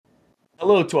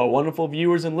Hello to our wonderful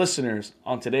viewers and listeners.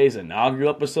 On today's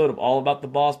inaugural episode of All About the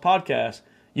Balls podcast,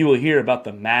 you will hear about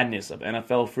the madness of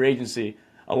NFL free agency,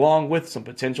 along with some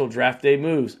potential draft day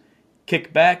moves.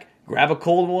 Kick back, grab a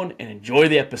cold one, and enjoy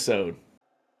the episode.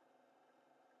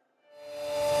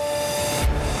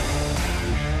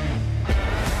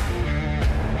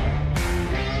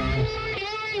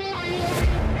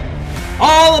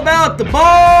 All About the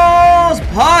Balls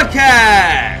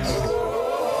podcast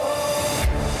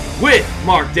with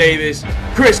Mark Davis,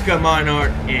 Chris Minart,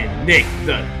 and Nick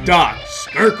the Doc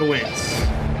Skirkowitz.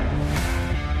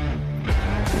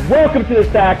 Welcome to the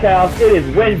Stackhouse. It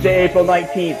is Wednesday, April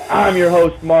 19th. I'm your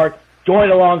host, Mark.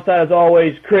 Joined alongside, as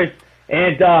always, Chris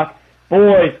and Doc.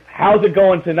 Boys, how's it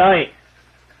going tonight?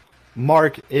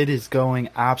 Mark, it is going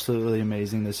absolutely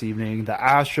amazing this evening. The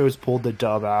Astros pulled the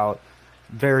dub out.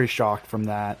 Very shocked from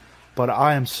that. But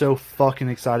I am so fucking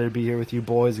excited to be here with you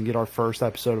boys and get our first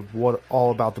episode of What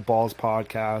All About the Balls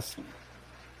podcast.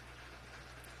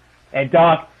 And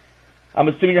Doc, I'm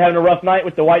assuming you're having a rough night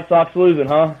with the White Sox losing,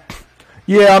 huh?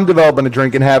 Yeah, I'm developing a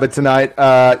drinking habit tonight.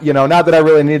 Not that I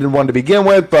really needed one to begin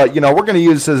with, but, we're going to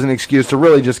use this as an excuse to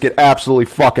really just get absolutely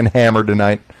fucking hammered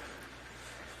tonight.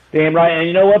 Damn right. And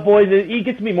you know what, boys? It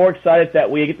gets me more excited that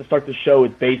we get to start the show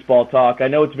with baseball talk. I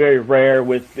know it's very rare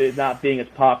with it not being as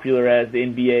popular as the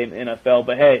NBA and NFL,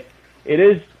 but hey,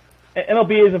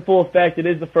 MLB is in full effect. It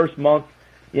is the first month.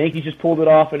 The Yankees just pulled it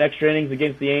off in extra innings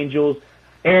against the Angels.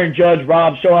 Aaron Judge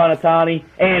robbed Shohei Ohtani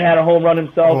and had a home run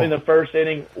himself in the first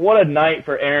inning. What a night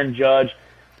for Aaron Judge.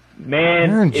 Man,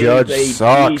 Aaron Judge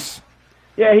sucks. Beast.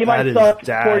 Yeah, he might suck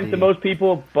according to most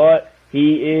people, but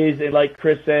he is, and like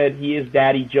Chris said, he is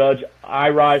Daddy Judge. I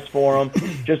rise for him,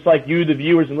 just like you, the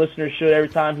viewers and listeners, should every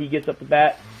time he gets up to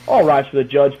bat. I'll rise for the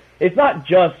Judge. It's not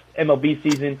just MLB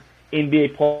season,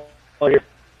 NBA players.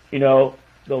 The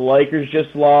Lakers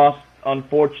just lost.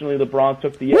 Unfortunately, LeBron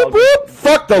took the L.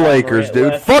 Fuck the Lakers,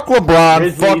 dude. Fuck LeBron.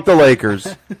 Grizzlies. Fuck the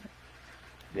Lakers.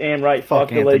 Damn right. Fuck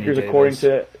the Lakers, Davis. According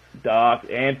to Doc.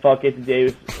 And fuck Anthony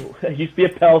Davis. He used to be a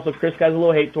Pell, so Chris has a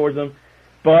little hate towards him.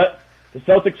 But the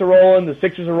Celtics are rolling. The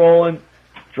Sixers are rolling.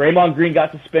 Draymond Green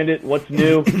got suspended. What's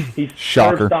new? He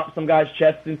stomped some guy's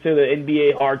chest into the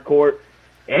NBA hard court.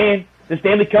 And the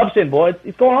Stanley Cup's in, boys.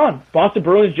 It's going on. Boston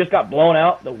Bruins just got blown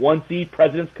out. The 1 seed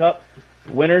President's Cup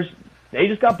winners, they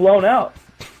just got blown out.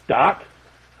 Doc?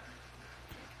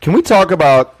 Can we talk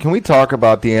about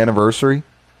the anniversary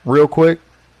real quick?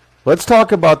 Let's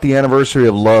talk about the anniversary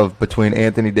of love between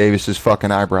Anthony Davis's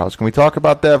fucking eyebrows. Can we talk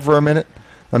about that for a minute?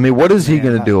 I mean, what is he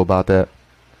going to do about that?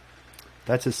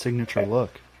 That's his signature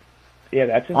look. Yeah,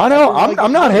 that's his. I know.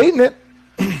 I'm not hating it.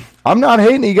 I'm not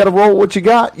hating it. You got to roll with what you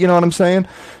got. You know what I'm saying?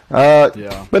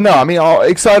 Yeah. But no, I mean,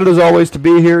 excited as always to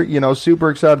be here. Super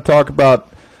excited to talk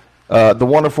about the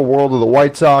wonderful world of the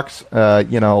White Sox.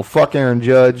 Fuck Aaron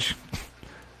Judge.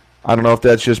 I don't know if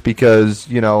that's just because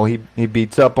he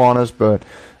beats up on us, but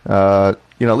at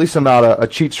least I'm not a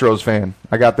Cheat Stros fan.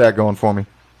 I got that going for me.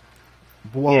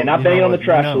 Well, yeah, not banging on the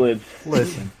trash lids.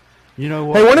 Listen, you know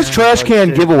what? Hey, when is Trash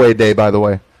Can Giveaway Day, by the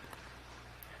way?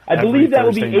 I believe that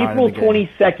will be April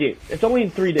 22nd. It's only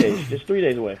in 3 days. Just 3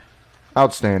 days away.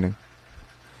 Outstanding.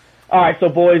 All right, so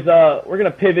boys, we're going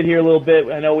to pivot here a little bit.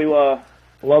 I know we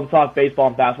love to talk baseball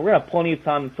and basketball. We're going to have plenty of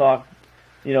time to talk,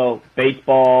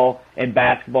 baseball and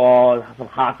basketball and some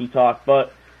hockey talk.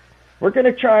 But we're going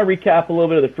to try and recap a little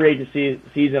bit of the free agency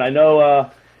season. I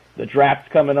know the draft's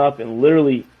coming up in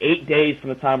literally 8 days from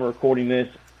the time we're recording this.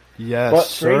 Yes,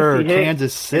 sir.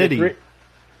 Kansas City.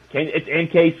 It's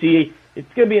NKC.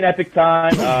 It's going to be an epic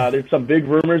time. There's some big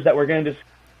rumors that we're going to discuss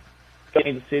in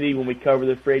Kansas City when we cover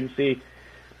the free agency.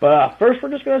 But first, we're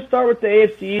just going to start with the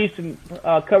AFC East and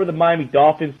cover the Miami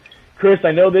Dolphins. Chris,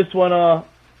 I know this one.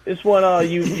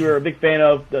 You're a big fan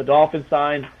of. The Dolphins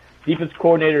signed defense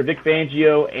coordinator Vic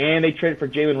Fangio, and they traded for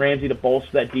Jalen Ramsey to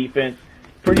bolster that defense.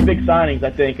 Pretty big signings, I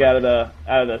think, out of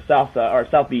the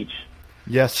South Beach.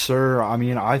 Yes, sir. I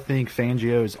mean, I think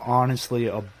Fangio is honestly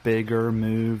a bigger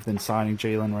move than signing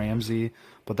Jalen Ramsey,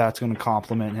 but that's going to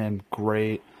compliment him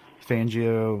great.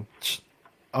 Fangio,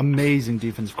 amazing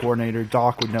defensive coordinator.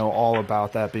 Doc would know all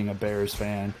about that, being a Bears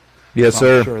fan. Yes,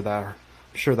 sir. I'm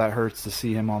sure that hurts to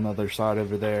see him on the other side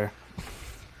over there.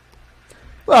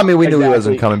 Well, I mean, we knew he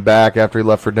wasn't coming back after he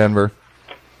left for Denver.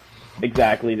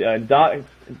 Exactly.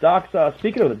 Doc's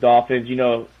speaking of the Dolphins,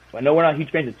 I know we're not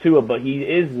huge fans of Tua, but he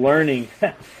is learning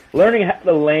how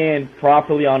to land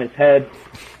properly on his head,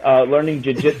 learning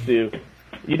jiu-jitsu.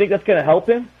 You think that's going to help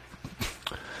him?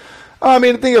 I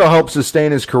mean, I think it'll help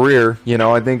sustain his career.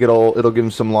 I think it'll give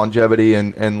him some longevity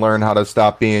and learn how to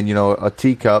stop being, a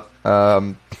teacup.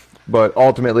 But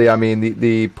ultimately, I mean,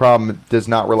 the problem does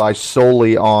not rely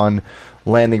solely on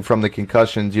landing from the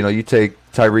concussions. You know, you take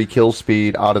Tyreek Hill's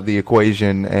speed out of the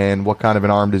equation, and what kind of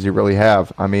an arm does he really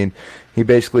have? I mean, he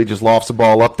basically just lofts the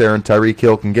ball up there, and Tyreek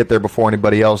Hill can get there before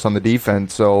anybody else on the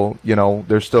defense. So, you know,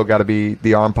 there's still got to be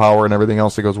the arm power and everything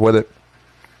else that goes with it.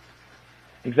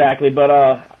 Exactly, but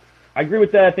I agree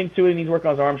with that. I think, too, he needs to work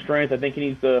on his arm strength. I think he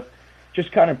needs to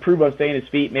just kind of improve on staying his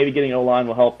feet. Maybe getting an O-line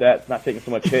will help that, not taking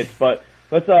so much hits. But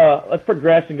let's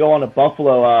progress and go on to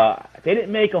Buffalo. They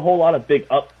didn't make a whole lot of big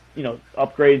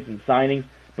upgrades and signings,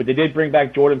 but they did bring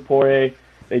back Jordan Poirier.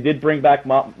 They did bring back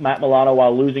Matt Milano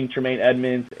while losing Tremaine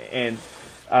Edmonds, and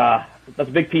that's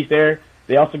a big piece there.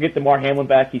 They also get DeMar Hamlin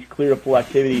back. He's cleared of full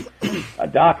activity.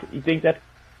 Doc, you think that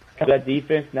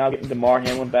defense now getting DeMar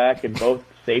Hamlin back and both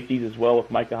safeties as well with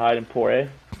Micah Hyde and Poirier?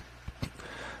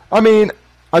 I mean,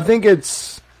 I think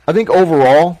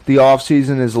overall the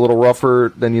offseason is a little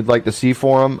rougher than you'd like to see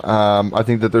for them. I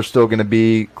think that they're still going to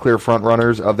be clear front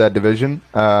runners of that division.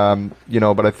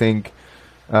 But I think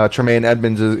Tremaine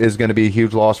Edmonds is going to be a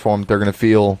huge loss for them. They're going to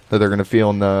feel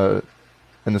in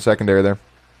the secondary there.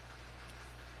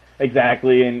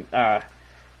 Exactly, and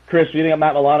Chris, do you think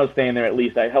Matt Milano staying there at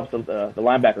least? That helps the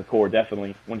linebacker core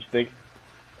definitely. Wouldn't you think?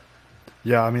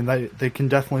 Yeah, I mean, they can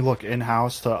definitely look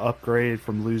in-house to upgrade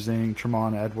from losing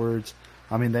Tremont Edwards.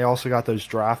 I mean, they also got those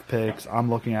draft picks. I'm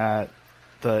looking at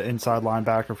the inside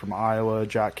linebacker from Iowa,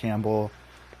 Jack Campbell.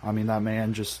 I mean, that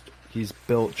man he's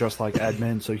built just like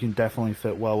Edmonds, so he can definitely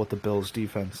fit well with the Bills'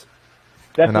 defense.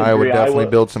 Definitely and Iowa agree. definitely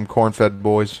build some corn-fed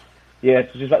boys. Yeah, I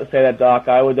was just about to say that, Doc.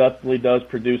 Iowa definitely does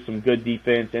produce some good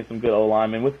defense and some good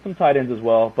O-linemen with some tight ends as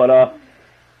well. But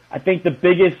I think the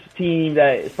biggest team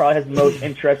that probably has the most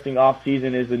interesting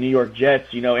offseason is the New York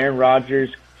Jets. You know, Aaron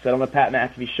Rodgers said on the Pat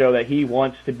McAfee show that he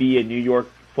wants to be a New York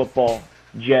football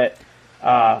Jet.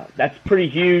 That's pretty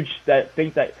huge. I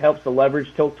think that helps the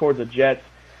leverage tilt towards the Jets.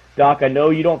 Doc, I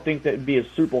know you don't think that would be a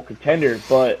Super Bowl contender,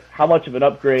 but how much of an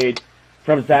upgrade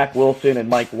from Zach Wilson and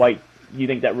Mike White do you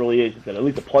think that really is? Is it at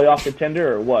least a playoff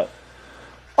contender or what?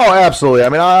 Oh, absolutely. I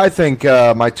mean, I think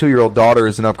my 2-year-old daughter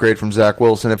is an upgrade from Zach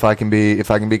Wilson. If I can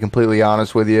be completely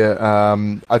honest with you,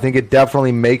 I think it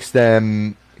definitely makes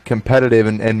them competitive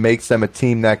and makes them a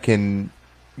team that can,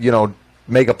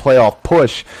 make a playoff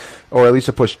push, or at least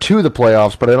a push to the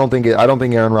playoffs. But I don't think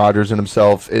Aaron Rodgers in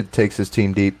himself it takes his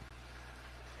team deep.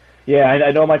 Yeah,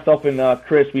 I know myself and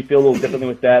Chris, we feel a little differently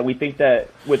with that. We think that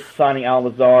with signing Al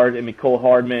Lazard and Mecole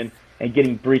Hardman and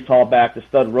getting Breece Hall back, the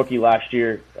stud rookie last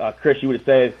year, Chris, you would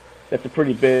say that's a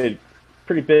pretty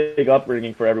big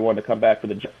upbringing for everyone to come back for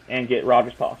the Jets and get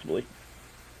Rodgers possibly.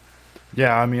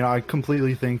 Yeah, I mean, I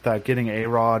completely think that getting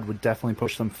A-Rod would definitely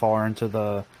push them far into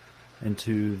the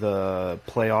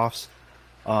playoffs.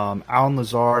 Alan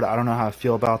Lazard, I don't know how I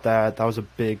feel about that. That was a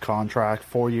big contract,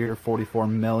 4-year, $44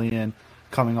 million,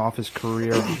 coming off his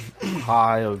career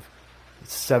high of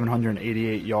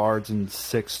 788 yards and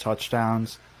 6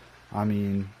 touchdowns. I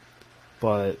mean,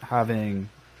 but having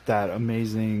that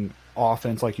amazing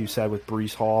offense, like you said, with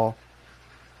Breece Hall,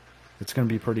 it's going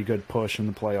to be a pretty good push in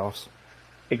the playoffs.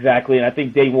 Exactly, and I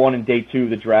think day 1 and day 2 of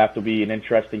the draft will be an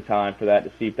interesting time for that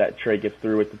to see if that trade gets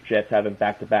through with the Jets having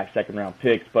back-to-back second-round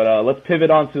picks. But let's pivot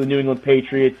on to the New England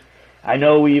Patriots. I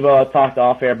know we've talked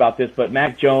off-air about this, but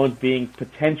Mac Jones being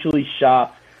potentially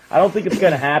shopped. I don't think it's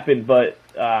going to happen, but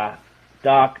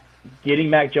Doc, getting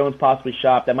Mac Jones possibly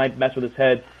shopped, that might mess with his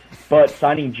head. But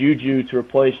signing Juju to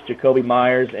replace Jacoby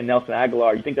Myers and Nelson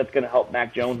Aguilar, you think that's going to help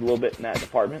Mac Jones a little bit in that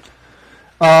department?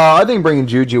 I think bringing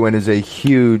Juju in is a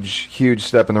huge, huge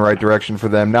step in the right direction for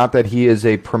them. Not that he is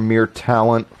a premier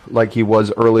talent like he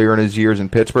was earlier in his years in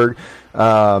Pittsburgh,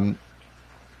 but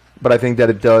I think that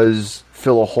it does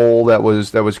fill a hole that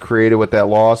was created with that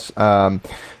loss.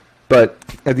 But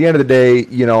at the end of the day,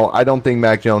 I don't think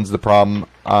Mac Jones is the problem.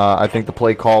 I think the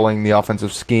play calling, the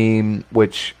offensive scheme,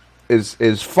 which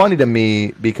is funny to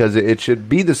me because it should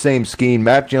be the same scheme.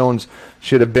 Mac Jones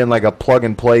should have been like a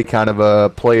plug-and-play kind of a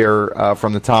player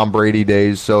from the Tom Brady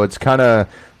days. So it's kind of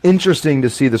interesting to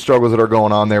see the struggles that are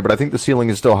going on there. But I think the ceiling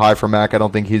is still high for Mac. I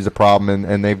don't think he's the problem,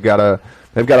 and they've got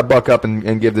to buck up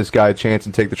and give this guy a chance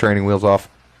and take the training wheels off.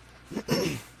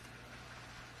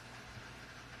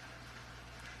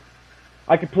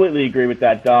 I completely agree with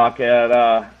that, Doc. And,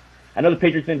 I know the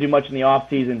Patriots didn't do much in the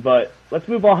offseason, but let's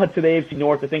move on to the AFC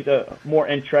North. I think the more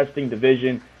interesting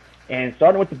division. And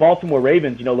starting with the Baltimore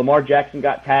Ravens, Lamar Jackson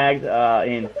got tagged,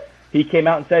 and he came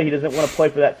out and said he doesn't want to play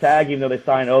for that tag, even though they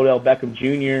signed Odell Beckham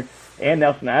Jr. and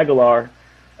Nelson Aguilar.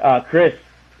 Chris,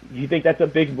 do you think that's a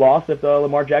big loss if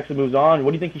Lamar Jackson moves on?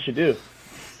 What do you think he should do?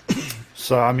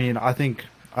 So, I mean, I think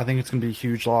it's going to be a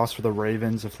huge loss for the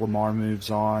Ravens if Lamar moves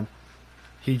on.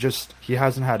 he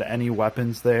hasn't had any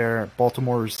weapons there.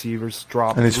 Baltimore receivers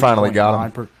dropped, and he's finally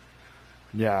got him.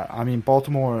 Yeah, I mean,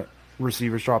 Baltimore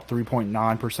receivers dropped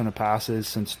 3.9% of passes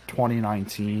since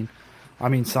 2019. I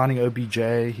mean, signing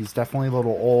OBJ, he's definitely a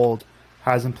little old,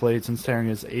 hasn't played since tearing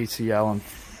his ACL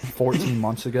 14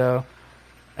 months ago,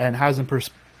 and hasn't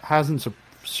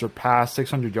surpassed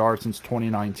 600 yards since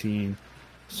 2019.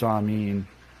 So, I mean,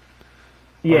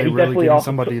 yeah, are they he really definitely getting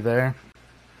somebody there?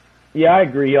 Yeah, I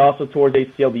agree. He also tore his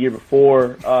ACL the year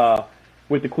before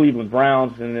with the Cleveland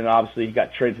Browns, and then obviously he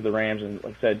got traded to the Rams and,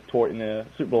 like I said, tore it in the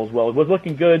Super Bowl as well. It was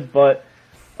looking good, but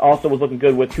also was looking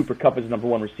good with Cooper Kupp as number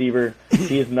one receiver.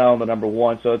 He is now the number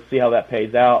one, so let's see how that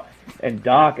pays out. And,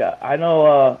 Doc, I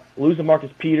know losing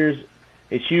Marcus Peters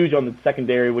is huge on the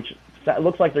secondary, which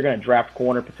looks like they're going to draft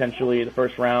corner potentially in the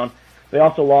first round. They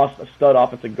also lost a stud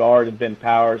offensive guard in Ben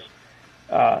Powers.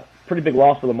 Pretty big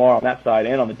loss for Lamar on that side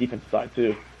and on the defensive side,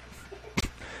 too.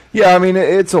 Yeah, I mean,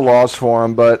 it's a loss for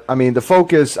him, but, I mean, the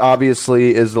focus,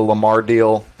 obviously, is the Lamar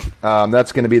deal.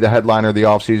 That's going to be the headliner of the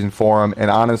offseason for him,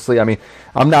 and honestly, I mean,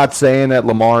 I'm not saying that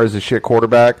Lamar is a shit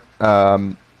quarterback.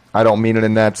 I don't mean it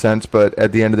in that sense, but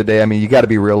at the end of the day, I mean, you got to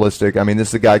be realistic. I mean, this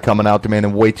is a guy coming out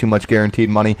demanding way too much guaranteed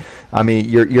money. I mean,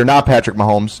 you're not Patrick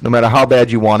Mahomes, no matter how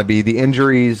bad you want to be. The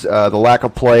injuries, the lack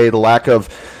of play, the lack of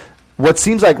what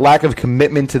seems like lack of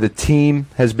commitment to the team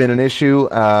has been an issue.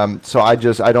 So I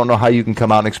don't know how you can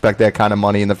come out and expect that kind of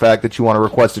money. And the fact that you want to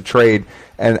request a trade,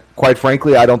 and quite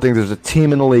frankly, I don't think there's a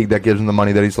team in the league that gives him the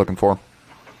money that he's looking for.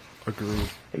 Agreed.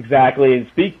 Exactly. And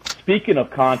speaking of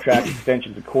contract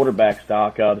extensions and quarterback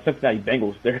stock, the Cincinnati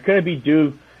Bengals, they're going to be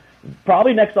due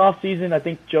probably next offseason. I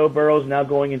think Joe Burrow is now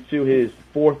going into his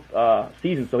fourth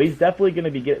season, so he's definitely going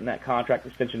to be getting that contract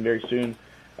extension very soon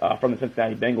from the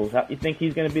Cincinnati Bengals. You think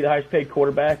he's going to be the highest paid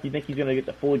quarterback? You think he's going to get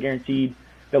the fully guaranteed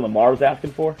that Lamar was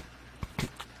asking for?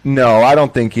 No, I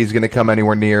don't think he's going to come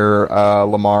anywhere near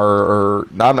Lamar, or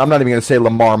I'm not even going to say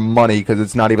Lamar money because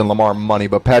it's not even Lamar money,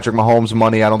 but Patrick Mahomes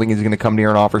money. I don't think he's going to come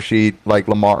near an offer sheet like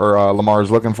Lamar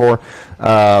is looking for.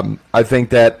 I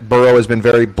think that Burrow has been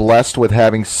very blessed with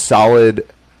having solid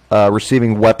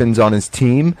receiving weapons on his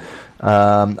team.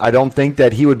 I don't think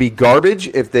that he would be garbage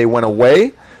if they went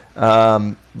away.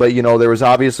 But there was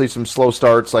obviously some slow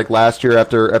starts like last year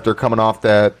after coming off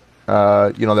that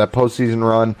that postseason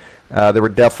run. There were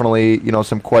definitely,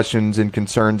 some questions and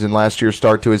concerns in last year's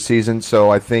start to his season.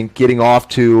 So I think getting off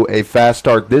to a fast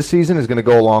start this season is going to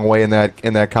go a long way in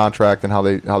that contract and how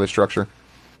they structure.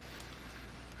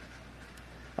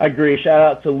 I agree. Shout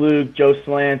out to Luke, Joe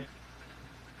Slants.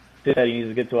 He needs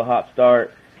to get to a hot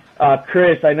start.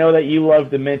 Chris, I know that you love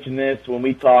to mention this when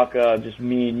we talk, just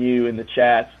me and you in the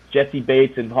chats. Jesse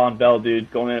Bates and Von Bell,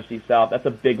 dude, going NFC South. That's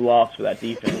a big loss for that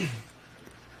defense.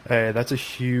 Hey, that's a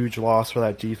huge loss for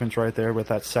that defense right there with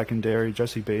that secondary.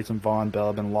 Jesse Bates and Von Bell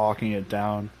have been locking it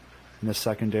down in the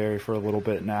secondary for a little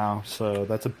bit now. So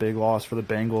that's a big loss for the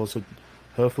Bengals to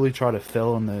hopefully try to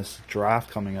fill in this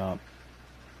draft coming up.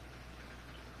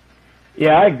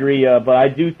 Yeah, I agree, but I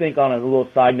do think on a little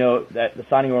side note that the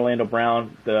signing Orlando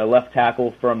Brown, the left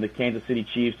tackle from the Kansas City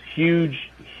Chiefs, huge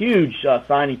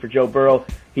signing for Joe Burrow.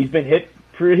 He's been hit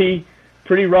pretty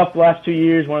rough the last 2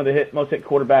 years, one of the most hit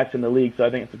quarterbacks in the league, so I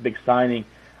think it's a big signing.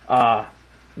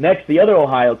 Next, the other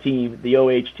Ohio team, the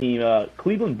OH team,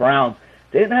 Cleveland Browns.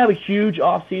 They didn't have a huge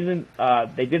offseason.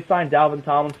 They did sign Dalvin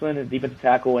Tomlinson, a defensive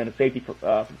tackle, and a safety from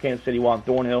Kansas City, Juan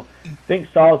Thornhill. I think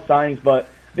solid signings, but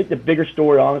I think the bigger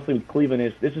story, honestly, with Cleveland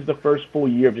is this is the first full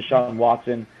year of Deshaun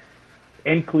Watson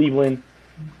in Cleveland.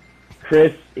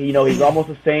 Chris, he's almost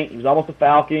a Saint. He was almost a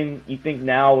Falcon. You think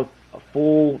now with a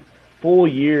full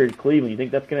year in Cleveland, you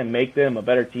think that's going to make them a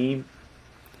better team?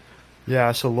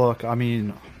 Yeah, so look, I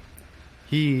mean,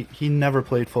 he never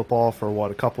played football for,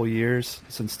 a couple years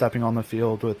since stepping on the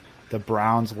field with the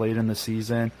Browns late in the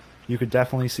season. You could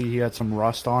definitely see he had some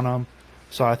rust on him.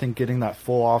 So I think getting that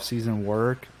full offseason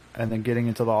work and then getting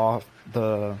into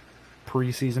the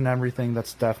preseason and everything,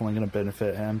 that's definitely going to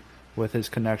benefit him with his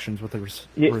connections with the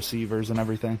receivers and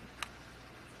everything.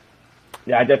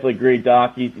 Yeah, I definitely agree,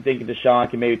 Doc. You think Deshaun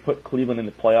can maybe put Cleveland in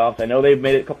the playoffs? I know they've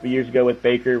made it a couple of years ago with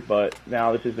Baker, but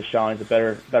now this is Deshaun. He's a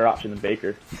better option than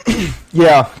Baker.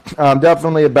 Yeah,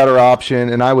 definitely a better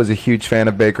option, and I was a huge fan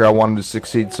of Baker. I wanted to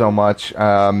succeed so much.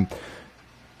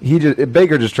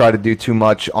 Baker just tried to do too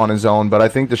much on his own, but I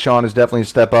think Deshaun is definitely a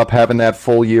step up, having that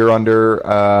full year under,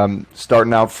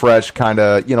 starting out fresh, kind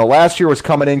of, last year was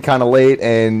coming in kind of late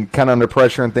and kind of under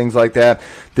pressure and things like that.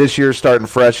 This year starting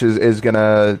fresh is going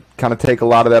to kind of take a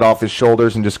lot of that off his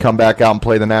shoulders and just come back out and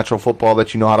play the natural football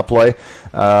that you know how to play.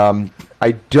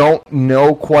 I don't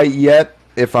know quite yet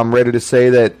if I'm ready to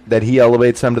say that he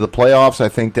elevates them to the playoffs. I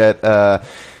think that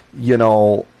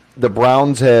the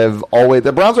Browns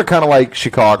are kind of like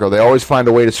Chicago. They always find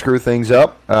a way to screw things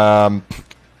up.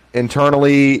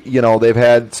 Internally, they've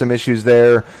had some issues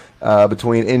there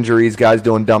between injuries, guys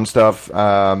doing dumb stuff.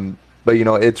 But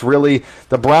it's really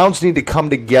the Browns need to come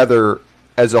together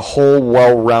as a whole,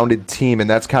 well-rounded team, and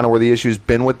that's kind of where the issue's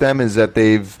been with them, is that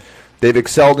they've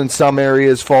excelled in some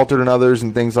areas, faltered in others,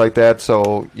 and things like that.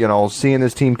 So seeing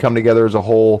this team come together as a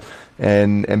whole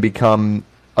and become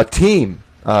a team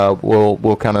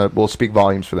will speak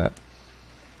volumes for that.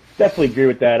 Definitely agree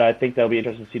with that. I think that'll be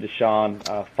interesting to see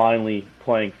Deshaun finally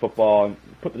playing football and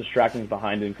put the distractions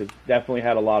behind him, because definitely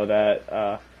had a lot of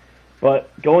that.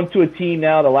 But going to a team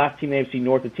now, the last team in the AFC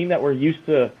North, the team that we used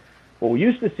to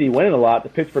see winning a lot, the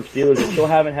Pittsburgh Steelers. They still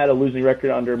haven't had a losing record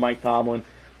under Mike Tomlin.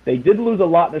 They did lose a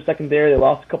lot in their secondary. They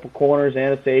lost a couple corners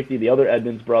and a safety, the other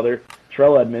Edmonds brother,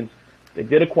 Terrell Edmonds. They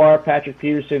did acquire Patrick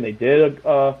Peterson. They did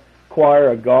acquire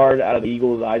a guard out of the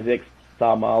Eagles, Isaac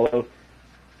Salmalo.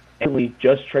 And we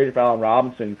just traded for Allen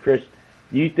Robinson. Chris,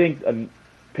 do you think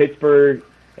Pittsburgh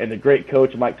and the great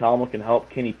coach Mike Tomlin can help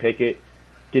Kenny Pickett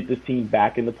get this team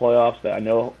back in the playoffs? That I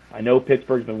know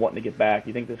Pittsburgh's been wanting to get back. Do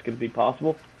you think this could be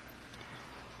possible?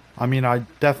 I mean, I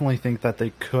definitely think that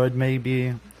they could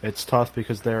maybe. It's tough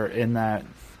because they're in that,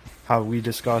 how we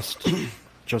discussed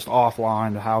just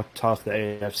offline, how tough the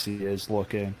AFC is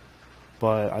looking.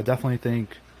 But I definitely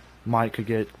think Mike could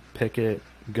get Pickett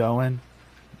going.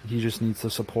 He just needs to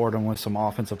support him with some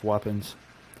offensive weapons.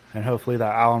 And hopefully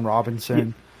that Allen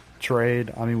Robinson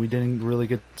trade, I mean, we didn't really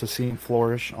get to see him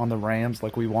flourish on the Rams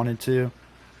like we wanted to,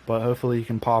 but hopefully he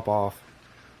can pop off.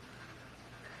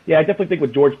 Yeah, I definitely think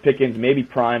with George Pickens, maybe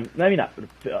not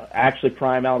actually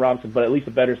prime Allen Robinson, but at least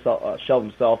a better shell of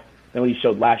himself than what he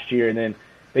showed last year. And then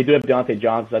they do have Deontay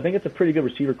Johnson. I think it's a pretty good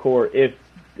receiver core if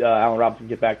Allen Robinson can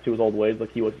get back to his old ways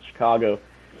like he was in Chicago.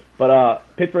 But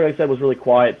Pittsburgh, like I said, was really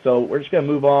quiet. So we're just going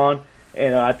to move on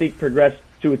and I think progress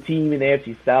to a team in the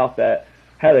AFC South that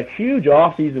had a huge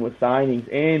offseason with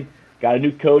signings and got a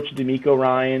new coach, D'Amico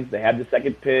Ryans. They had the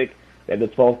second pick. They had the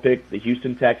 12th pick, the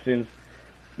Houston Texans.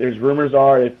 There's rumors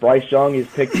are if Bryce Young is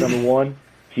picked number one,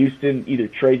 Houston either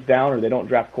trades down or they don't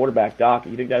draft quarterback. Doc,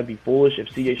 you think that would be foolish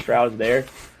if C.J. Stroud is there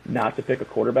not to pick a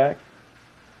quarterback?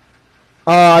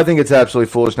 I think it's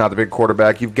absolutely foolish not to pick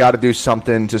quarterback. You've got to do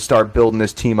something to start building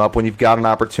this team up. When you've got an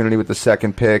opportunity with the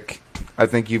second pick, I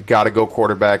think you've got to go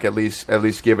quarterback, at least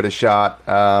give it a shot.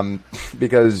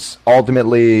 Because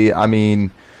ultimately, I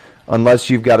mean, unless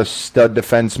you've got a stud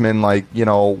defenseman like,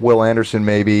 Will Anderson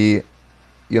maybe,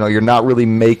 you're not really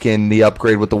making the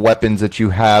upgrade with the weapons that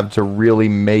you have to really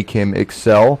make him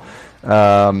excel.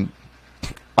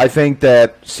 I think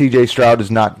that C.J. Stroud does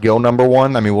not go number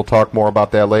one. I mean, we'll talk more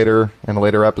about that later in a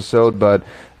later episode, but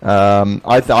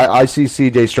I see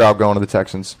C.J. Stroud going to the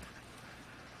Texans.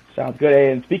 Sounds good.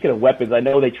 And speaking of weapons, I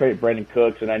know they traded Brandon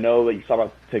Cooks, and I know that you saw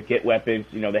about to get weapons.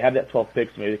 They have that 12th pick,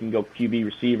 so maybe they can go QB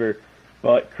receiver.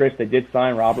 But, Chris, they did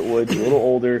sign Robert Woods, a little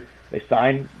older. They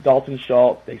signed Dalton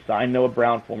Schultz. They signed Noah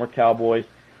Brown, former Cowboys.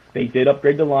 They did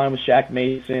upgrade the line with Shaq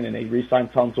Mason, and they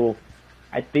re-signed Tunsil.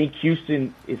 I think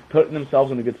Houston is putting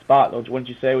themselves in a good spot, wouldn't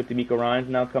you say, with D'Amico Ryans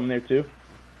now coming there too?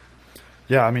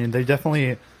 Yeah, I mean, they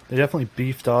definitely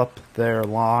beefed up their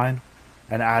line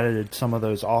and added some of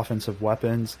those offensive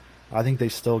weapons. I think they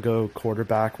still go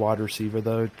quarterback, wide receiver,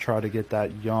 though, try to get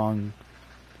that young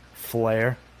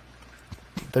flair.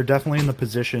 They're definitely in the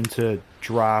position to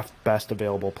draft best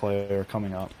available player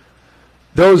coming up.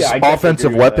 Those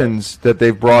offensive weapons that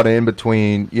they've brought in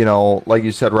between, like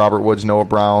you said, Robert Woods, Noah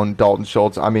Brown, Dalton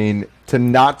Schultz, I mean, to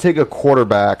not take a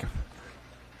quarterback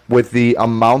with the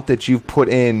amount that you've put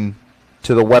in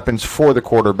to the weapons for the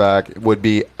quarterback would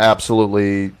be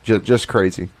absolutely just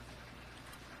crazy.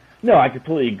 No, I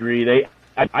completely agree.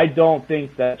 I don't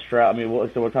think that Stroud, we'll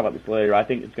talk about this later. I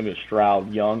think it's going to be a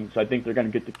Stroud Young, so I think they're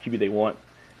going to get the QB they want.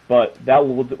 But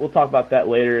we'll talk about that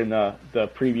later in the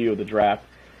preview of the draft.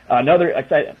 Another,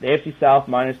 the AFC South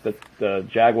minus the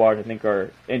Jaguars, I think,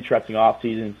 are interesting off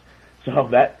seasons. So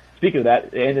speaking of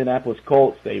that, the Indianapolis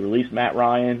Colts, they released Matt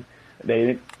Ryan.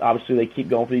 They keep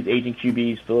going for these aging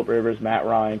QBs: Phillip Rivers, Matt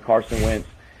Ryan, Carson Wentz.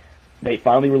 They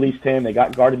finally released him. They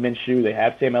got Gardner Minshew. They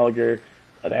have Sam Ellinger.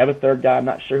 They have a third guy. I'm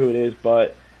not sure who it is,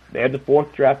 but they have the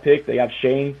 4th draft pick. They have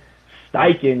Shane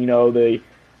Steichen, the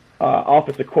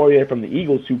offensive coordinator from the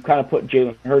Eagles, who kind of put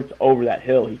Jalen Hurts over that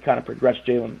hill. He kind of progressed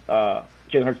Jalen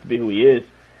Hurts to be who he is.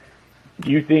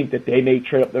 Do you think that they may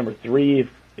trade up number 3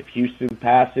 if Houston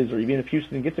passes, or even if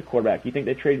Houston gets a quarterback? Do you think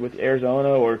they trade with Arizona,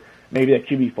 or maybe that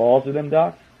QB falls to them,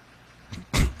 Doc?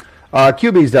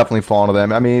 QB's definitely falling to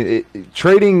them. I mean,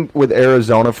 trading with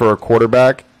Arizona for a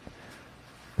quarterback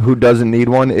who doesn't need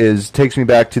one takes me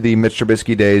back to the Mitch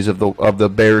Trubisky days of the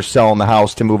Bears selling the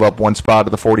house to move up one spot to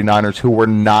the 49ers, who were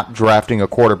not drafting a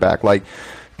quarterback. Like,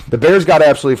 the Bears got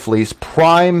absolutely fleeced.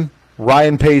 Prime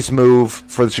Ryan Pace move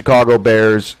for the Chicago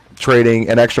Bears, trading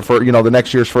an extra for the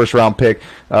next year's first round pick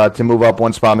to move up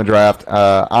one spot in the draft.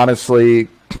 Honestly,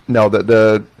 no,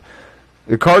 the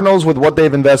Cardinals, with what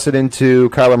they've invested into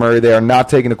Kyler Murray, they are not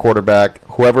taking a quarterback.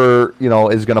 Whoever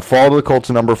is going to fall to the Colts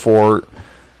at number 4.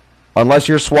 Unless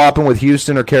you're swapping with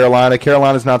Houston or Carolina.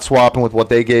 Carolina's not swapping with what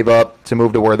they gave up to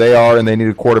move to where they are, and they need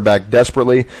a quarterback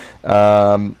desperately. Colts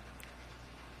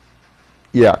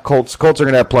are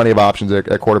going to have plenty of options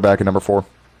at quarterback at number 4.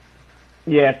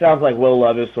 Yeah, it sounds like Will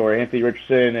Levis or Anthony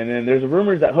Richardson. And then there's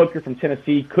rumors that Hooker from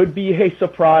Tennessee could be a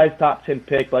surprise top 10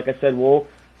 pick. Like I said, we'll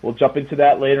jump into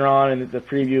that later on in the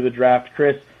preview of the draft.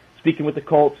 Chris, speaking with the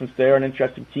Colts, since they're an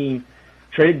interesting team,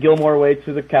 traded Gilmore away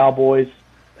to the Cowboys.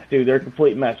 Dude, they're a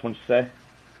complete mess, wouldn't you say?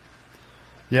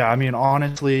 Yeah, I mean,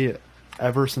 honestly,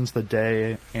 ever since the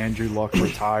day Andrew Luck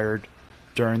retired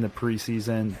during the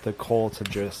preseason, the Colts have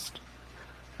just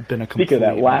been a complete Speaking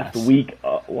of that, mess.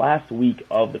 last week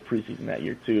of the preseason that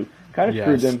year, too. Kind of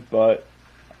screwed them, but,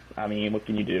 I mean, what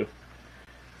can you do?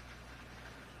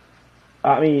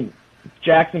 I mean,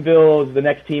 Jacksonville is the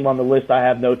next team on the list I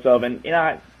have notes of, and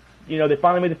they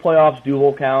finally made the playoffs.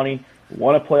 Duval County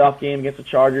won a playoff game against the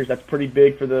Chargers. That's pretty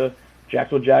big for the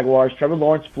Jacksonville Jaguars. Trevor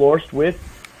Lawrence flourished with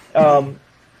Doug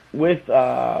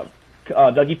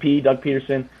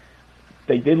Peterson.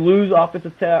 They did lose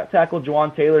offensive tackle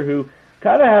Juwan Taylor, who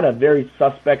kind of had a very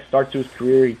suspect start to his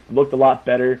career. He looked a lot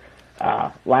better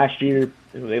last year.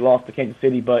 They lost to Kansas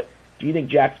City, but do you think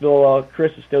Jacksonville,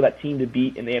 Chris, is still that team to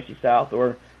beat in the AFC South,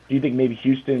 or do you think maybe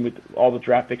Houston, with all the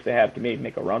draft picks they have, can maybe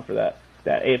make a run for that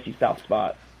AFC South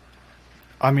spot?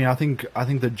 I mean, I think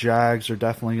the Jags are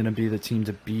definitely going to be the team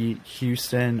to beat.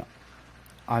 Houston,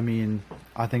 I mean,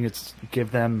 I think it's give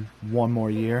them one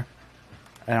more year,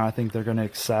 and I think they're going to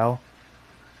excel.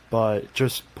 But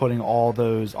just putting all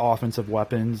those offensive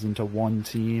weapons into one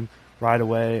team right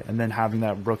away and then having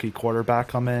that rookie quarterback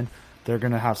come in, they're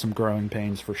going to have some growing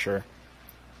pains for sure.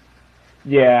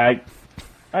 Yeah,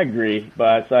 I agree,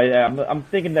 but I'm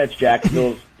thinking that's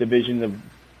Jacksonville's division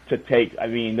to take. I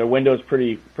mean, their window is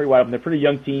pretty wide open. They're a pretty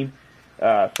young team,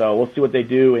 so we'll see what they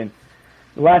do. And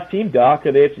the last team, Doc,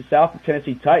 of the AFC South, the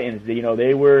Tennessee Titans.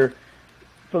 They were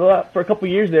for a couple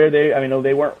of years there.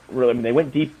 They weren't really. I mean, they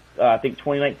went deep. I think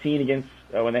 2019 against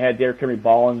when they had Derrick Henry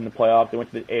balling in the playoffs. They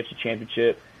went to the AFC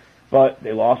Championship, but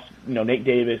they lost. Nate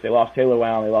Davis. They lost Taylor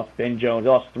Wow. They lost Ben Jones. They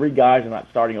lost 3 guys in that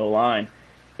starting O-line,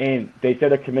 and they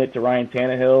said they're committed to Ryan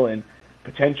Tannehill and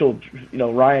potential,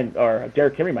 Ryan or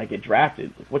Derrick Henry might get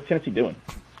drafted. What's Tennessee doing?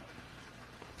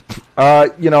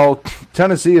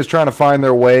 Tennessee is trying to find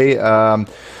their way. I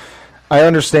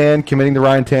understand committing to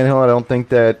Ryan Tannehill. I don't think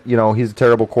that, he's a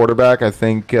terrible quarterback. I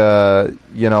think,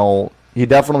 he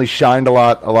definitely shined a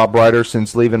lot brighter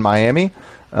since leaving Miami.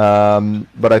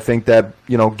 But I think that,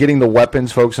 getting the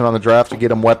weapons, focusing on the draft to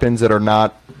get him weapons that are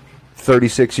not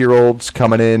 36-year-olds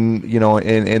coming in,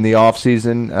 in the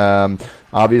offseason.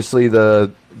 Obviously,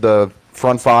 the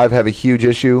front 5 have a huge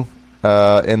issue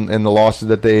in the losses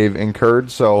that they've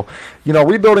incurred. So,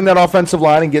 rebuilding that offensive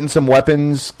line and getting some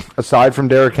weapons aside from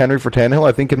Derrick Henry for Tannehill,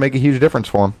 I think can make a huge difference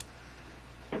for him.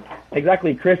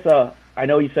 Exactly, Chris. I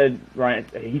know you said Ryan.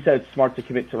 He said it's smart to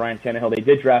commit to Ryan Tannehill. They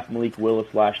did draft Malik Willis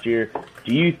last year.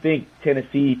 Do you think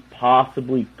Tennessee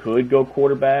possibly could go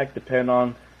quarterback? Depends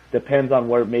on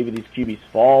where maybe these QBs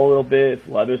fall a little bit. If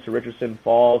Levis or Richardson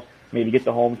falls, maybe get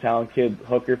the hometown kid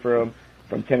Hooker from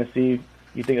Tennessee.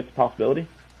 You think it's a possibility?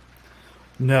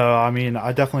 No, I mean,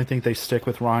 I definitely think they stick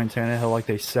with Ryan Tannehill like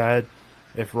they said.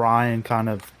 If Ryan kind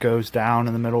of goes down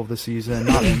in the middle of the season,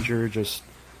 not injured, just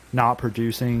not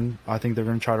producing, I think they're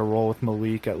going to try to roll with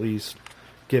Malik, at least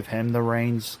give him the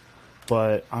reins.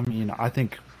 But, I mean, I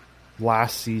think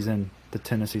last season the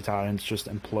Tennessee Titans just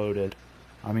imploded.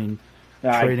 I mean,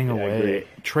 trading away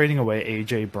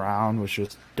A.J. Brown was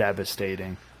just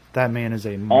devastating. That man is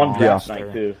a monster. On draft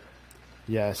night, too.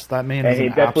 Yes, that man is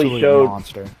an absolute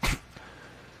monster.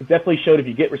 It definitely showed if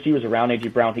you get receivers around A.J.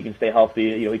 Brown, he can stay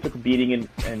healthy. He took a beating in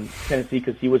Tennessee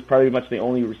because he was pretty much the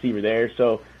only receiver there.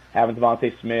 So having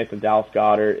Devontae Smith and Dallas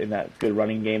Goedert in that good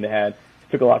running game they had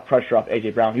took a lot of pressure off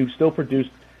A.J. Brown, who still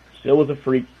produced, still was a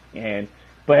freak.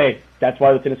 But, hey, that's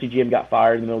why the Tennessee GM got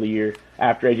fired in the middle of the year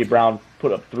after A.J. Brown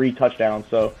put up 3 touchdowns.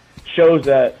 So shows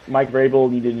that Mike Vrabel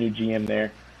needed a new GM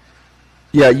there.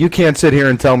 Yeah, you can't sit here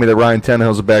and tell me that Ryan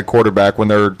Tannehill's a bad quarterback when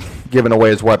they're giving away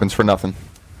his weapons for nothing.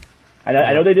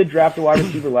 I know they did draft a wide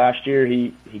receiver last year.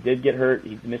 He did get hurt.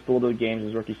 He missed a little bit of games in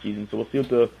his rookie season. So we'll see what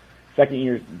the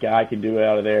second-year guy can do it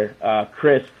out of there.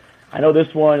 Chris, I know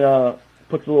this one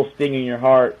puts a little sting in your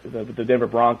heart with the Denver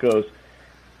Broncos.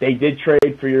 They did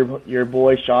trade for your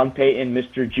boy Sean Payton,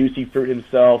 Mr. Juicy Fruit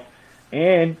himself,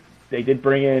 and they did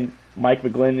bring in Mike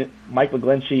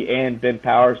McGlinchey and Ben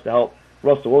Powers to help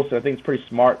Russell Wilson. I think it's pretty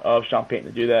smart of Sean Payton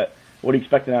to do that. What are you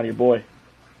expecting out of your boy?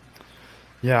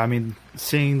 Yeah, I mean,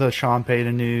 seeing the Sean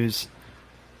Payton news,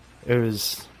 it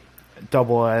was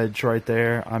double-edged right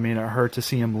there. I mean, it hurt to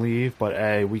see him leave, but,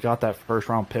 hey, we got that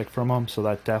first-round pick from him, so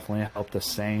that definitely helped the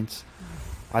Saints.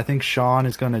 I think Sean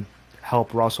is going to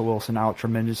help Russell Wilson out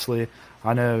tremendously.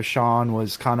 I know Sean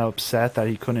was kind of upset that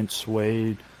he couldn't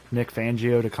sway Nick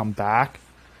Fangio to come back,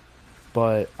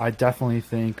 but I definitely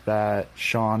think that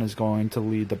Sean is going to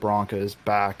lead the Broncos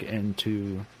back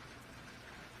into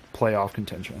playoff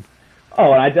contention.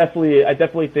 Oh, and I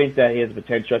definitely think that he has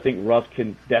potential. I think Russ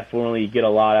can definitely get a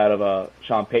lot out of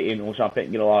Sean Payton, and Sean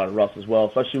Payton get a lot out of Russ as well,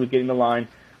 especially with getting the line.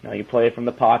 Now you play it from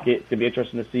the pocket. It's going to be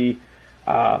interesting to see.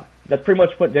 That's pretty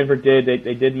much what Denver did.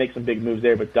 They did make some big moves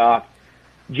there, but Doc,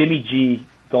 Jimmy G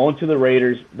going to the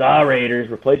Raiders,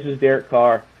 replaces Derek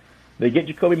Carr. They get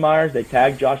Jacoby Myers. They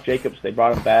tag Josh Jacobs. They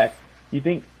brought him back. You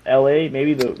think L.A.,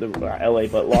 maybe not L.A.,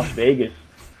 but Las Vegas,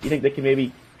 you think they can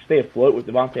maybe stay afloat with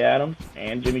Devontae Adams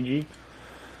and Jimmy G?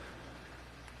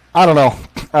 I don't know.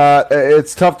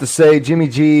 It's tough to say. Jimmy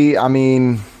G, I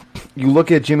mean, you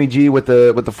look at Jimmy G with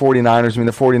the 49ers. I mean,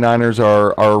 the 49ers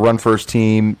are a run-first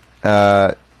team.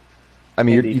 I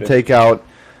mean, you take out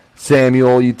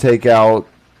Samuel, you take out,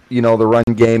 the run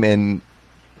game, and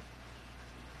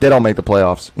they don't make the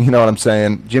playoffs. You know what I'm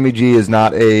saying? Jimmy G is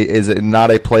not a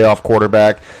playoff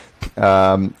quarterback.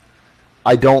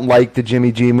 I don't like the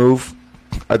Jimmy G move.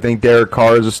 I think Derek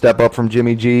Carr is a step up from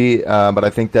Jimmy G, but I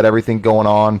think that everything going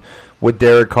on with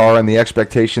Derek Carr and the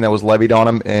expectation that was levied on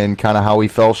him and kind of how he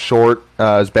fell short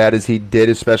as bad as he did,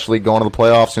 especially going to the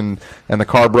playoffs and the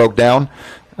car broke down.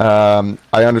 I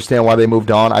understand why they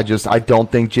moved on. I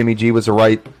don't think Jimmy G was the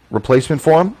right replacement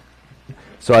for him.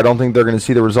 So I don't think they're going to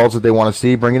see the results that they want to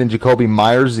see. Bringing in Jacoby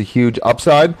Myers is a huge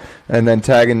upside, and then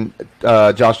tagging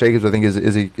Josh Jacobs, I think,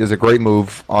 is a great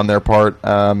move on their part.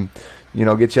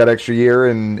 Get you that extra year,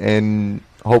 and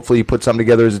hopefully you put something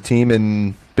together as a team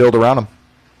and build around them.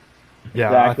 Yeah,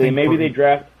 exactly. Maybe they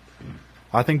draft.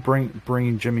 I think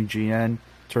bringing Jimmy G in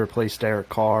to replace Derek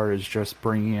Carr is just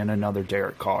bringing in another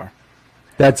Derek Carr.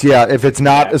 If it's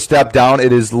not a step down,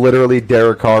 it is literally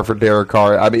Derek Carr for Derek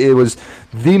Carr. I mean, it was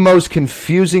the most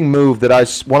confusing move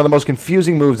one of the most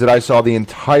confusing moves that I saw the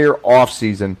entire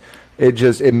offseason.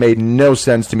 It made no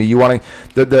sense to me. You want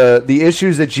the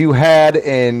issues that you had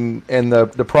and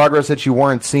the progress that you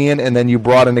weren't seeing, and then you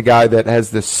brought in a guy that has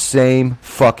the same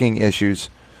fucking issues.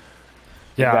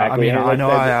 Yeah, exactly. I know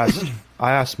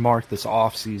I asked Mark this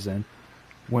offseason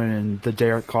when the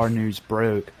Derek Carr news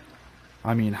broke.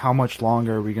 I mean, how much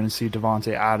longer are we going to see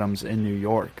Devontae Adams in New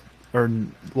York or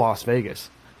Las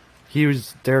Vegas?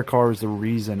 Derek Carr was the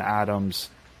reason Adams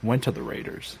went to the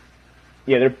Raiders.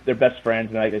 Yeah, they're best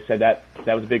friends, and like I said, that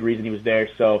was a big reason he was there.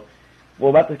 So we'll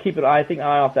about to keep an eye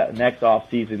off that next off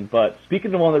season. But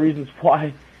speaking of one of the reasons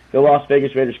why the Las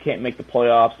Vegas Raiders can't make the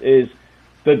playoffs is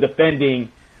the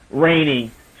defending,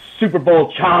 reigning Super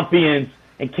Bowl champions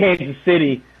in Kansas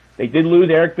City. They did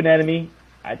lose Eric Bieniemy.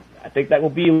 I think that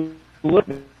will be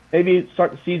maybe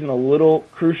start the season a little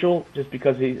crucial just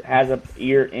because he has an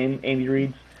ear in Andy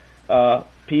Reid's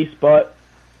piece, but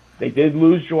they did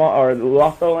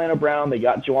lost Orlando Brown. They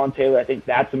got Juwan Taylor. I think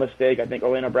that's a mistake. I think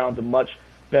Orlando Brown's a much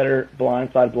better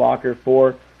blindside blocker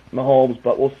for Mahomes,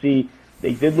 but we'll see.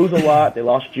 They did lose a lot. They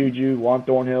lost Juju, Juan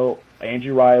Thornhill,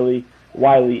 Andrew Wiley,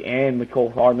 and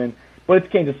Mecole Hardman. But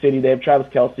it's Kansas City. They have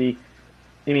Travis Kelce.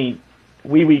 I mean,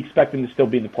 we expect them to still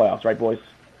be in the playoffs, right, boys?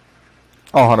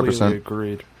 Oh, 100%.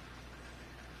 Agreed.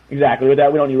 Exactly. With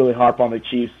that, we don't need to really harp on the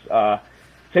Chiefs.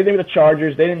 Same thing with the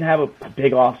Chargers. They didn't have a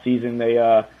big offseason.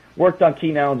 They worked on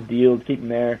Keenan Allen's deal to keep him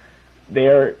there.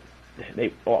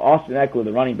 Austin Eckler,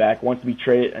 the running back, wants to be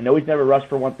traded. I know he's never rushed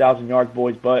for 1,000 yards,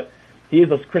 boys, but he is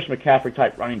a Chris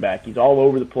McCaffrey-type running back. He's all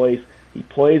over the place. He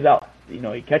plays out. He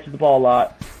catches the ball a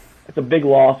lot. It's a big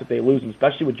loss if they lose him,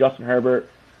 especially with Justin Herbert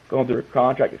going through a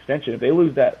contract extension. If they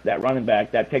lose that running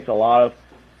back, that takes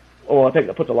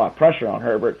that puts a lot of pressure on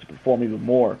Herbert to perform even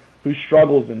more, who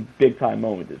struggles in big-time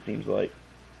moments, it seems like.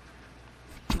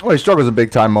 Well, he struggles in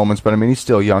big-time moments, but, I mean, he's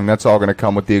still young. That's all going to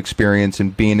come with the experience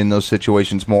and being in those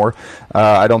situations more.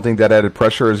 I don't think that added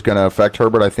pressure is going to affect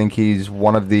Herbert. I think he's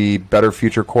one of the better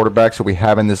future quarterbacks that we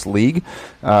have in this league.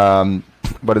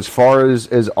 But as far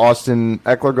as Austin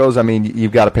Eckler goes, I mean,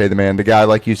 you've got to pay the man. The guy,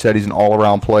 like you said, he's an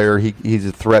all-around player. He's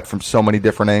a threat from so many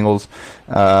different angles.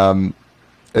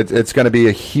 it's going to be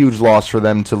a huge loss for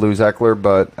them to lose Eckler,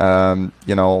 but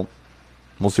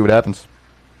we'll see what happens.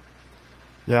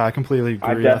 Yeah, I completely agree.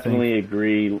 I definitely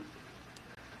agree.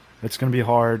 It's going to be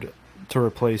hard to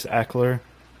replace Eckler,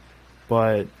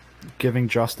 but giving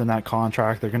Justin that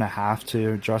contract, they're going to have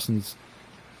to. Justin's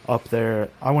up there.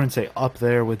 I wouldn't say up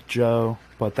there with Joe,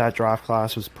 but that draft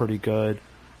class was pretty good.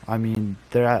 I mean,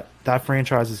 that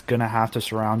franchise is going to have to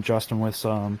surround Justin with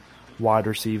some wide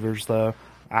receivers, though.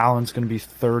 Allen's going to be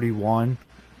 31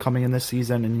 coming in this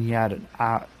season, and he had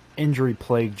an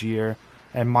injury-plagued year,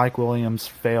 and Mike Williams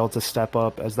failed to step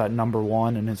up as that number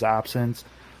one in his absence.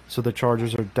 So the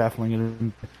Chargers are definitely going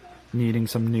to be needing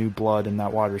some new blood in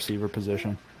that wide receiver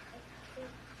position.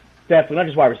 Definitely, not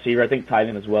just wide receiver, I think tight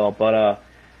end as well. But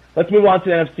let's move on to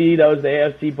the NFC. That was the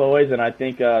AFC boys, and I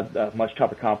think a much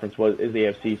tougher conference is the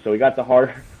AFC. So we got the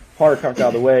harder conference out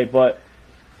of the way. But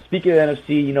speaking of the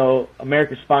NFC,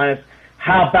 America's finest,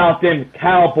 how about them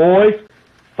Cowboys?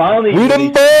 Finally, we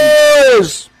them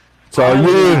boys! It's all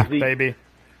you, baby.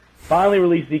 Finally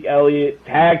released Zeke Elliott,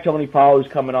 tagged Tony Pollard,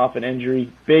 who's coming off an injury,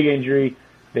 big injury.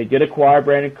 They did acquire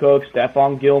Brandon Cooks,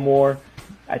 Stephon Gilmore.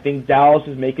 I think Dallas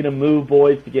is making a move,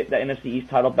 boys, to get that NFC East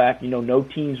title back. No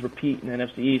teams repeat in the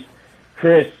NFC East.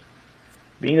 Chris,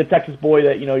 being the Texas boy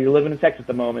that, you're living in Texas at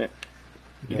the moment,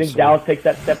 you think Dallas takes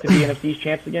that step to be NFC East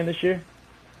champs again this year?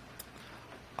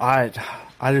 I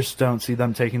just don't see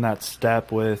them taking that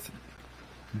step with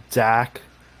Dak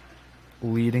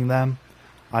leading them.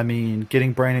 I mean,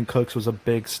 getting Brandon Cooks was a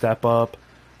big step up.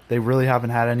 They really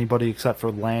haven't had anybody except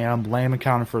for Lamb. Lamb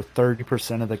accounted for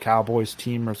 30% of the Cowboys'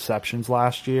 team receptions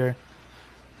last year.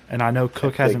 And I know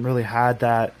Cook hasn't really had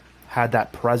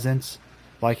that presence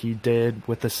like he did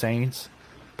with the Saints,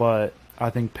 but I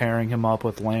think pairing him up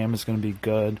with Lamb is going to be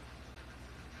good.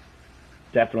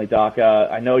 Definitely, Doc.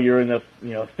 I know you're in the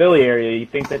Philly area. You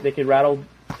think that they could rattle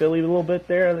Philly a little bit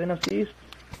there, the NFC East?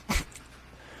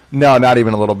 No, not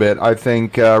even a little bit. I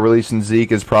think releasing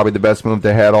Zeke is probably the best move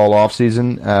they had all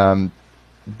offseason.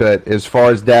 But as far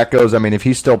as Dak goes, I mean, if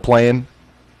he's still playing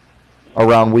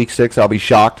around week 6, I'll be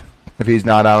shocked if he's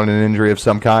not out on an injury of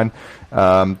some kind.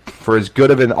 For as good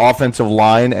of an offensive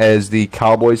line as the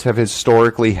Cowboys have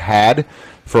historically had,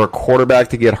 for a quarterback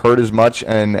to get hurt as much,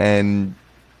 and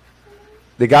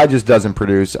the guy just doesn't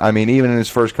produce. I mean, even in his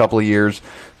first couple of years,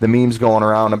 the memes going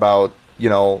around about,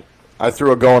 I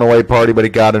threw a going-away party, but it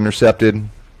got intercepted.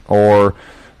 Or,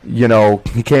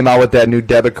 he came out with that new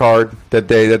debit card that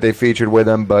they featured with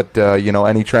him, but,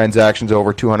 any transactions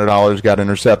over $200 got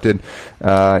intercepted.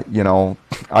 I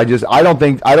don't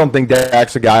think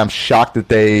Dak's a guy. I'm shocked that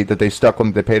they stuck with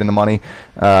him, they paid him the money.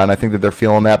 And I think that they're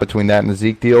feeling that between that and the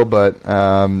Zeke deal. But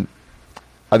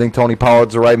I think Tony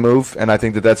Pollard's the right move, and I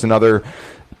think that that's another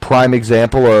prime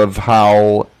example of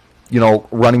how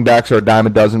running backs are a dime a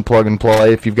dozen, plug and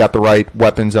play. If you've got the right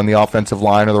weapons on the offensive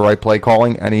line or the right play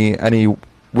calling, any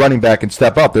running back can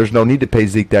step up. There's no need to pay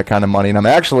Zeke that kind of money, and I'm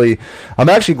actually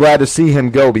glad to see him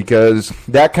go, because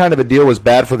that kind of a deal was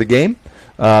bad for the game,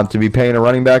 to be paying a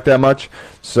running back that much.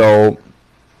 So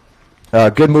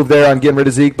good move there on getting rid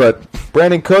of Zeke, but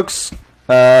Brandon Cooks,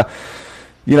 kind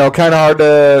of hard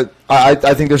to. I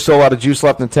think there's still a lot of juice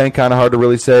left in the tank. Kind of hard to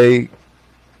really say.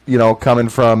 Coming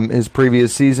from his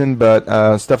previous season, but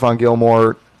Stephon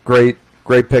Gilmore, great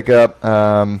pickup.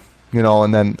 And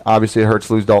then obviously it hurts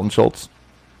to lose Dalton Schultz.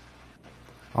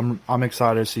 I'm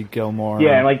excited to see Gilmore.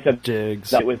 Yeah, and like the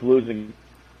Diggs with losing.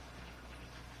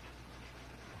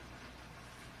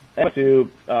 But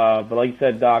like you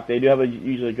said, Doc, they do have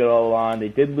usually a good O-line. They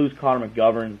did lose Connor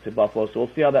McGovern to Buffalo, so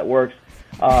we'll see how that works.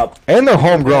 And they're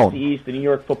homegrown. The East, the New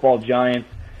York Football Giants.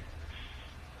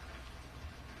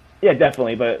 Yeah,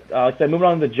 definitely. But like I said, moving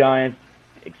on to the Giants,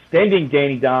 extending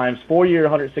Danny Dimes, 4-year,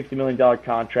 $160 million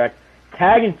contract,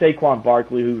 tagging Saquon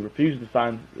Barkley, who refused to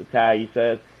sign the tag, he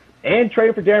says, and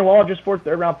trading for Darren Waller just for a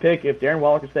third-round pick. If Darren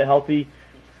Waller can stay healthy,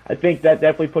 I think that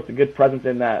definitely puts a good presence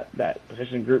in that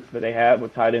position group that they have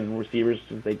with tight end and receivers,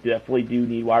 since they definitely do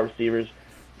need wide receivers.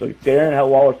 So if Darren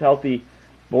Waller's healthy,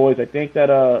 boys, I think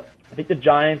the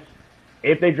Giants,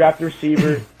 if they draft a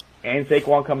receiver and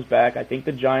Saquon comes back, I think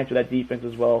the Giants with that defense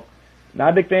as well.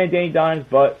 Not a big fan of Danny Dimes,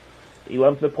 but he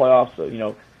led them to the playoffs. So,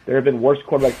 there have been worse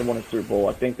quarterbacks than won a Super Bowl.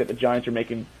 I think that the Giants are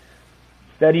making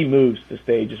steady moves to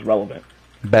stay just relevant.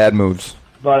 Bad moves.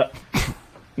 But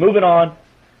moving on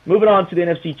to the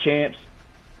NFC champs.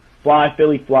 Fly,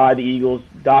 Philly, fly, the Eagles.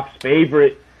 Doc's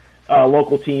favorite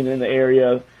local team in the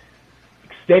area.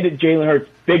 Extended Jalen Hurts,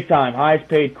 big time, highest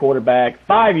paid quarterback.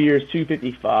 5 years,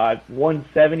 $255,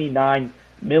 $179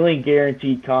 million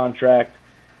guaranteed contract.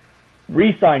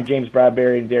 Re-signed James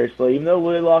Bradbury and Darius Slay, even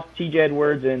though they lost T.J.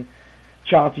 Edwards and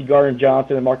Chauncey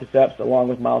Gardner-Johnson and Marcus Epps, along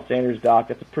with Miles Sanders, Doc.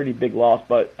 That's a pretty big loss,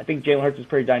 but I think Jalen Hurts is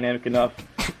pretty dynamic enough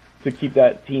to keep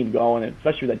that team going, and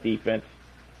especially with that defense.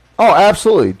 Oh,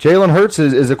 absolutely. Jalen Hurts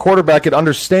is a quarterback that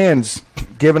understands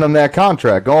giving him that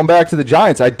contract. Going back to the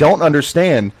Giants, I don't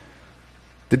understand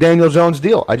the Daniel Jones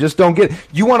deal. I just don't get it.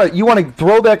 You want to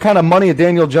throw that kind of money at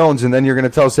Daniel Jones, and then you're going to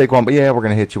tell Saquon, but yeah, we're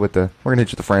going to hit you with the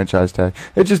franchise tag.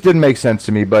 It just didn't make sense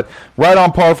to me. But right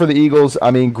on par for the Eagles.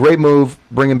 I mean, great move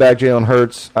bringing back Jalen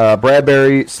Hurts.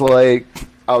 Bradbury, Slay,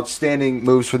 outstanding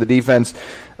moves for the defense.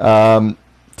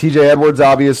 T.J. Edwards,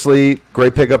 obviously,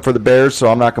 great pickup for the Bears,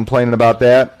 so I'm not complaining about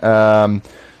that.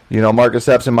 Marcus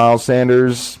Epps and Miles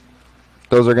Sanders,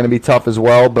 those are going to be tough as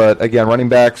well. But, again, running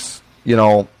backs,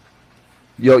 you'll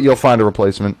find a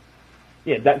replacement.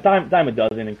 Yeah, that dime a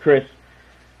dozen. And, Chris,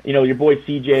 your boy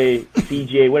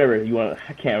CJ, whatever you want.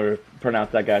 I can't ever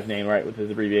pronounce that guy's name right with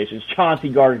his abbreviations. Chauncey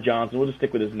Gardner-Johnson. We'll just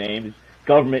stick with his name, his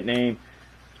government name.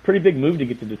 It's a pretty big move to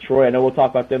get to Detroit. I know we'll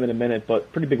talk about them in a minute,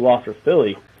 but pretty big loss for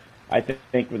Philly, I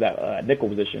think, with that nickel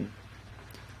position.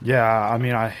 Yeah, I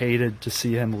mean, I hated to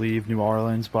see him leave New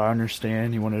Orleans, but I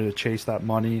understand he wanted to chase that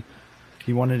money.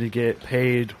 He wanted to get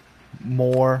paid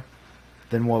more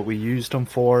than what we used him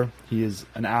for. He is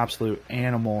an absolute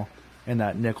animal in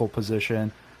that nickel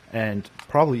position, and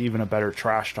probably even a better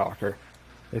trash talker,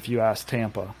 if you ask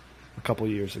Tampa a couple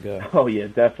years ago. Oh, yeah,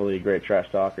 definitely a great trash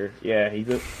talker. Yeah,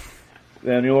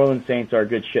 the New Orleans Saints are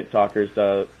good shit talkers.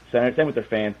 Same with their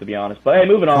fans, to be honest. But hey,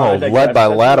 moving on. Led by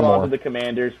Lattimore. To the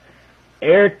Commanders.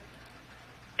 Eric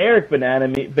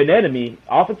Bieniemy,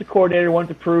 offensive coordinator, wanted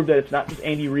to prove that it's not just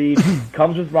Andy Reid.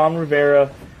 Comes with Ron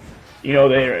Rivera.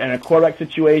 They're in a quarterback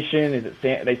situation.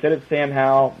 They said it's Sam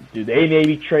Howell. Do they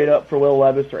maybe trade up for Will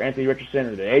Levis or Anthony Richardson, or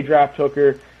do they draft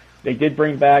Hooker? They did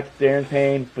bring back Darren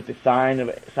Payne, but the signing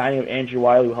of Andrew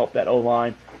Wiley will help that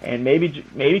O-line. And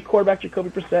maybe quarterback Jacoby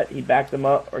Brissett, he backed them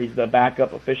up, or he's the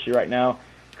backup officially right now.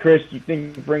 Chris, you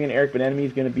think bringing Eric Bieniemy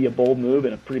is going to be a bold move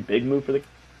and a pretty big move for the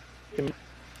Commanders?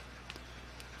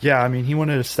 Yeah, I mean, he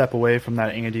wanted to step away from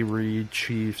that Andy Reid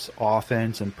Chiefs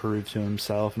offense and prove to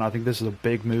himself, and I think this is a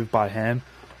big move by him.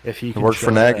 If he can work for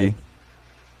Nagy.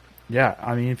 Yeah,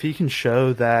 I mean, if he can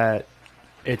show that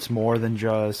it's more than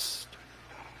just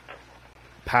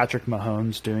Patrick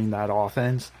Mahomes doing that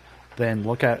offense, then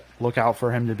look out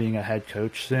for him to being a head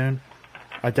coach soon.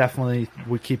 I definitely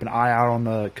would keep an eye out on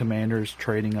the Commanders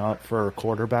trading up for a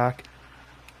quarterback.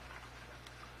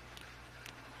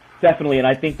 Definitely, and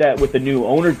I think that with the new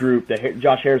owner group, the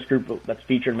Josh Harris group that's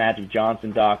featured Magic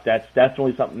Johnson, Doc, that's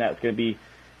definitely something that's going to be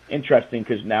interesting,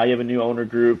 because now you have a new owner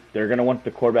group. They're going to want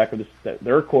their quarterback of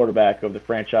the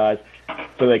franchise,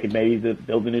 so they could maybe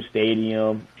build a new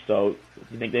stadium. So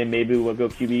you think they maybe will go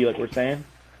QB like we're saying?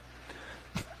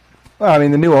 Well, I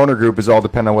mean, the new owner group is all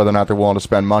dependent on whether or not they're willing to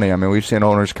spend money. I mean, we've seen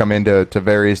owners come into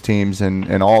various teams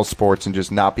in all sports and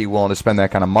just not be willing to spend that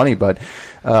kind of money. But,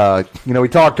 we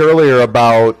talked earlier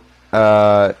about,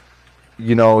 do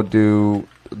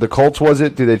the Colts, do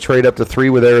they trade up to 3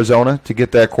 with Arizona to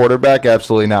get that quarterback?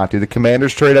 Absolutely not. Do the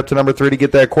Commanders trade up to number 3 to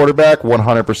get that quarterback?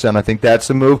 100%. I think that's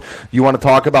the move. You want to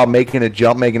talk about making a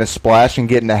jump, making a splash, and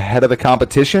getting ahead of the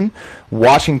competition?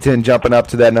 Washington jumping up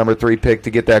to that number 3 pick to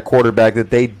get that quarterback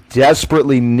that they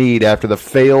desperately need after the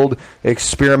failed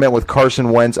experiment with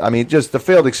Carson Wentz. I mean, just the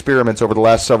failed experiments over the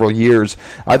last several years.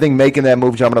 I think making that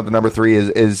move, jumping up to number 3,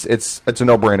 is a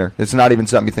no-brainer. It's not even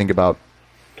something you think about.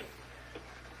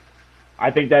 I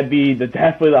think that'd be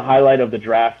definitely the highlight of the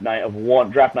draft night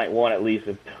draft night one at least.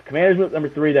 If Commanders went number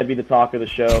 3, that'd be the talk of the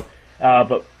show.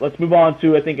 But let's move on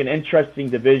to, I think, an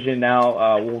interesting division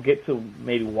now. We'll get to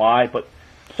maybe why, but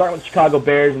starting with Chicago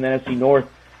Bears and the NFC North.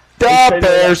 Bears!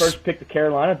 That first pick to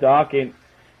Carolina, Doc, and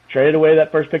traded away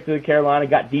that first pick to Carolina,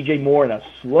 got DJ Moore and a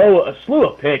slew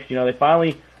of picks. They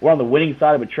finally were on the winning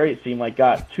side of a trade, it seemed like.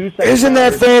 Got 2 seconds. Isn't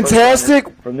that fantastic?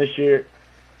 From this year.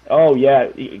 Oh, yeah.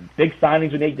 Big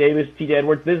signings with Nate Davis, T.J.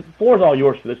 Edwards. The floor is all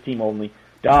yours for this team only.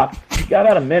 Doc, you got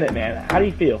about a minute, man. How do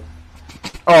you feel?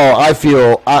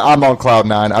 Oh, I'm on cloud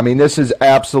 9. I mean, this is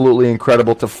absolutely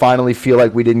incredible to finally feel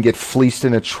like we didn't get fleeced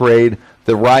in a trade.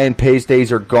 The Ryan Pace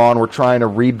days are gone. We're trying to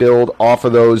rebuild off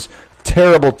of those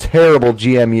terrible, terrible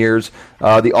GM years.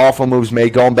 The awful moves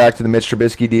made, going back to the Mitch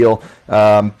Trubisky deal.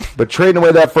 But trading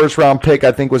away that first-round pick,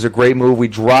 I think, was a great move. We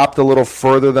dropped a little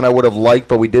further than I would have liked,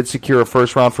 but we did secure a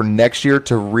first round for next year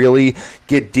to really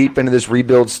get deep into this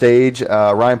rebuild stage.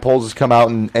 Ryan Poles has come out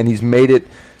and he's made it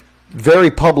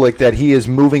very public that he is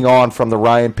moving on from the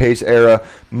Ryan Pace era,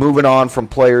 moving on from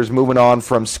players, moving on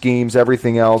from schemes,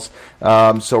 everything else.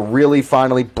 So really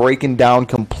finally breaking down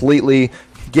completely,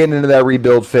 getting into that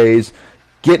rebuild phase.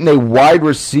 getting a wide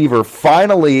receiver,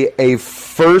 finally a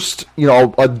first,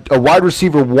 a wide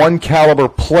receiver one caliber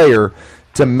player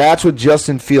to match with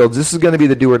Justin Fields. This is going to be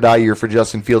the do or die year for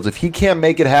Justin Fields. If he can't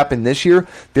make it happen this year,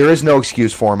 there is no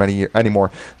excuse for him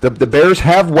anymore. The Bears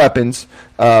have weapons.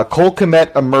 Cole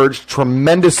Kmet emerged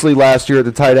tremendously last year at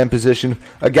the tight end position.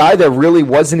 A guy that really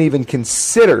wasn't even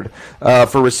considered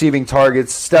for receiving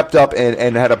targets, stepped up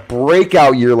and had a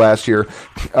breakout year last year.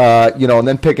 And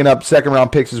then picking up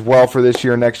second-round picks as well for this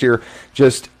year and next year.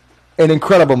 Just an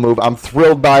incredible move. I'm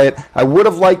thrilled by it. I would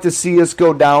have liked to see us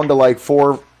go down to like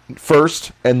 4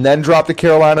 first and then drop to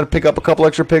Carolina to pick up a couple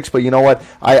extra picks, but you know what?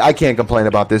 I can't complain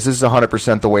about this. This is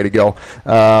 100% the way to go.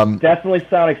 Definitely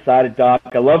sound excited, Doc.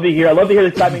 I love to hear the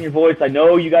excitement in your voice. I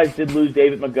know you guys did lose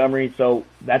David Montgomery, so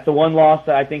that's the one loss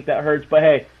that I think that hurts, but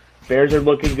hey, Bears are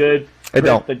looking good.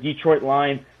 The Detroit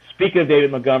Lions, speaking of David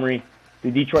Montgomery,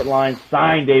 the Detroit Lions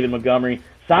signed David Montgomery,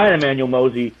 signed Emmanuel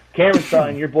Mosey, Cameron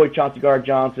Sutton, your boy Chauncey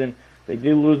Gardner-Johnson. They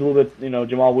do lose a little bit,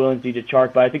 Jamal Williams, DJ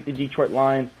Chark, but I think the Detroit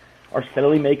Lions are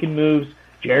steadily making moves.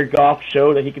 Jared Goff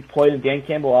showed that he could play in the Dan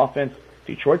Campbell offense.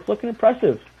 Detroit's looking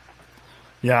impressive.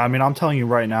 Yeah, I mean, I'm telling you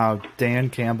right now, Dan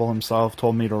Campbell himself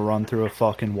told me to run through a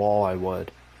fucking wall, I would.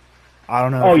 I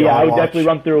don't know. Oh, yeah, I would definitely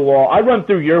run through a wall. I'd run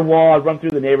through your wall. I'd run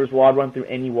through the neighbor's wall. I'd run through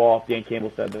any wall if Dan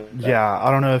Campbell said that. Yeah,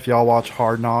 I don't know if y'all watched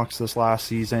Hard Knocks this last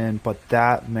season, but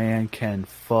that man can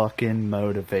fucking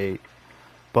motivate.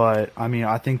 But, I mean,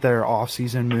 I think their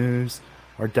offseason moves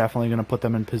are definitely going to put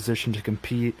them in position to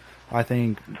compete. I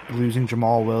think losing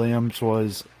Jamal Williams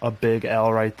was a big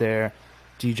L right there.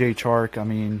 DJ Chark, I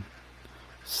mean,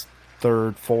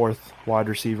 third, fourth wide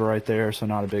receiver right there, so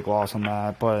not a big loss on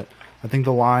that. But I think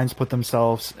the Lions put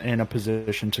themselves in a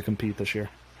position to compete this year.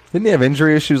 Didn't he have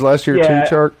injury issues last year too,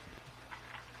 Chark?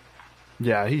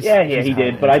 Yeah, he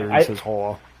did. But his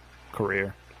whole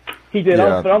career. He did,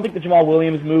 but I don't think the Jamal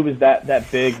Williams move is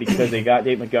that big because they got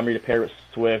Dave Montgomery to pair with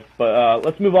Swift. But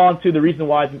let's move on to the reason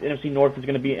why the NFC North is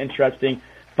going to be interesting.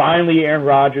 Finally, Aaron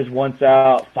Rodgers wants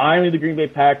out. Finally, the Green Bay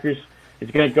Packers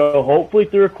is going to go hopefully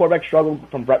through a quarterback struggle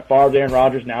from Brett Favre to Aaron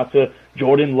Rodgers now to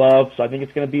Jordan Love. So I think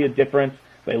it's going to be a difference.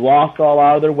 They lost all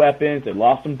out of their weapons. They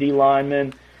lost some D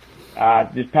linemen.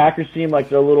 The Packers seem like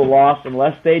they're a little lost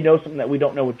unless they know something that we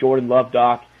don't know with Jordan Love,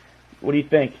 Doc. What do you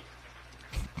think?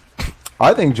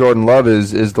 I think Jordan Love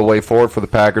is the way forward for the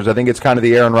Packers. I think it's kind of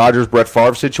the Aaron Rodgers, Brett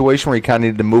Favre situation where he kind of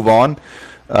needed to move on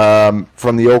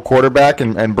from the old quarterback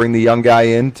and bring the young guy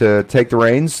in to take the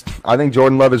reins. I think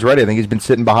Jordan Love is ready. I think he's been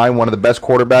sitting behind one of the best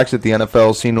quarterbacks that the NFL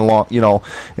has seen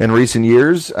in recent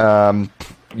years. And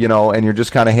you're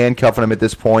just kind of handcuffing him at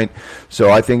this point. So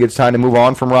I think it's time to move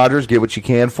on from Rodgers, get what you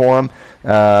can for him.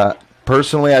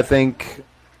 Personally, I think,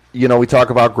 we talk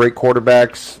about great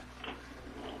quarterbacks.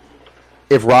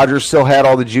 If Rodgers still had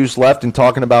all the juice left and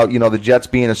talking about, the Jets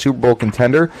being a Super Bowl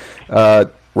contender,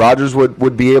 Rodgers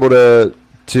would be able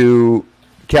to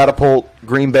catapult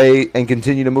Green Bay and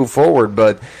continue to move forward.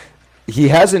 But he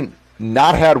hasn't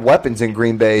not had weapons in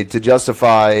Green Bay to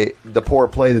justify the poor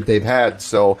play that they've had.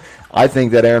 So I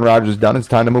think that Aaron Rodgers is done. It's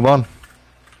time to move on.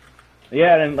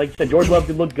 Yeah, and like you said, George Love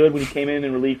did look good when he came in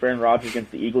relief for Aaron Rodgers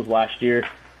against the Eagles last year.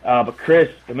 But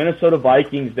Chris, the Minnesota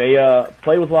Vikings, they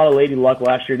played with a lot of lady luck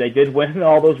last year. They did win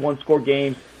all those one-score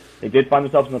games. They did find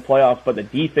themselves in the playoffs, but the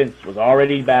defense was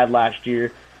already bad last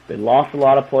year. They lost a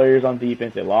lot of players on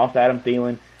defense. They lost Adam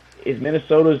Thielen. Is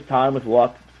Minnesota's time with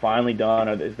luck finally done?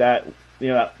 Or is that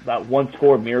that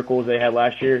one-score miracles they had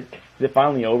last year, is it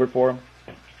finally over for them?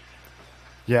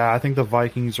 Yeah, I think the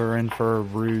Vikings are in for a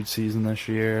rude season this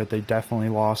year. They definitely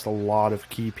lost a lot of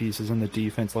key pieces in the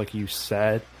defense, like you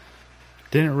said.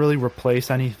 Didn't really replace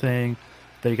anything.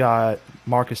 They got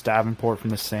Marcus Davenport from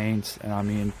the Saints, and I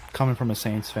mean, coming from a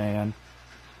Saints fan,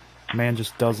 man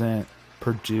just doesn't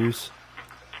produce.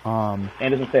 And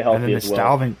doesn't stay healthy as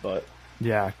well.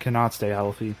 Yeah, cannot stay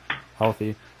healthy.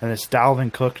 And this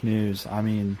Dalvin Cook news, I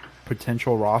mean,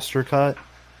 potential roster cut.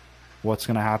 What's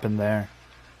going to happen there?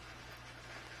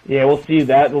 Yeah, we'll see.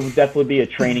 That will definitely be a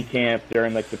training camp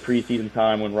during the preseason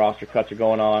time when roster cuts are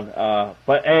going on.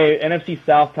 But hey, NFC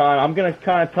South time. I'm going to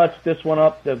kind of touch this one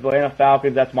up. The Atlanta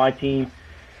Falcons. That's my team.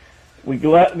 We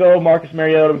let go of Marcus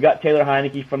Mariota. We got Taylor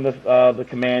Heineke from the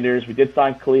Commanders. We did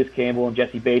sign Calais Campbell and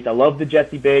Jesse Bates. I love the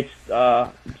Jesse Bates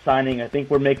signing. I think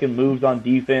we're making moves on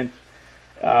defense.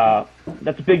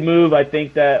 That's a big move. I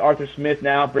think that Arthur Smith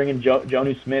now bringing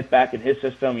Jonnu Smith back in his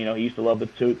system. He used to love the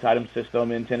tight end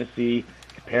system in Tennessee.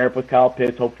 Pair up with Kyle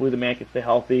Pitts. Hopefully the man can stay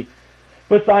healthy.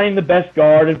 But signing the best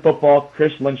guard in football,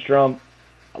 Chris Lindstrom.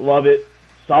 I love it.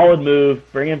 Solid move.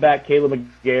 Bringing back Caleb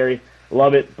McGarry.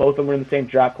 Love it. Both of them were in the same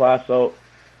draft class. So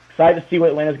excited to see what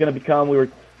Atlanta's going to become. We were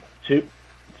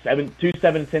 2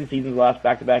 7-10 seasons the last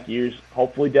back-to-back years.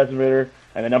 Hopefully Desmond Ridder,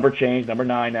 and the number changed, number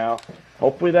 9 now.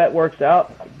 Hopefully that works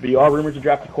out. We are rumored to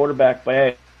draft a quarterback,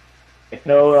 but hey,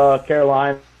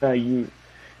 Carolina, you've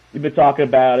been talking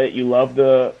about it. You love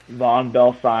the Von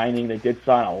Bell signing. They did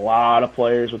sign a lot of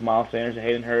players with Miles Sanders and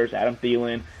Hayden Hurst, Adam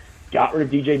Thielen. Got rid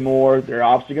of DJ Moore. They're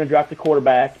obviously going to draft a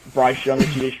quarterback, Bryce Young and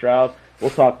CJ Stroud. We'll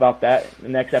talk about that in the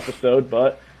next episode,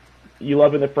 but you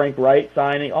loving the Frank Wright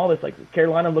signing, all this, like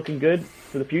Carolina looking good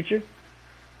for the future?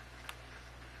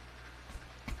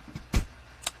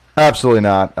 Absolutely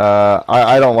not.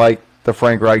 I don't like the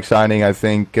Frank Reich signing. I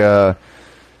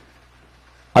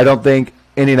don't think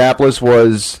Indianapolis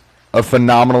was a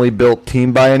phenomenally built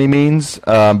team by any means,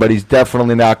 but he's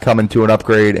definitely not coming to an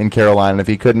upgrade in Carolina. If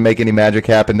he couldn't make any magic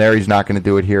happen there, he's not going to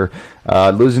do it here.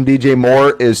 Losing DJ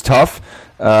Moore is tough,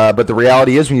 but the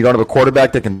reality is when you don't have a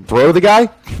quarterback that can throw the guy,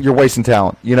 you're wasting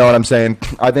talent. You know what I'm saying?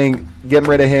 I think getting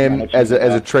rid of him as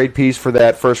a trade piece for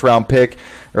that first-round pick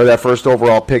or that first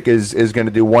overall pick is going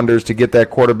to do wonders to get that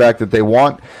quarterback that they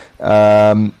want.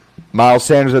 Miles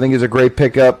Sanders, I think, is a great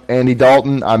pickup. Andy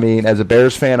Dalton, I mean, as a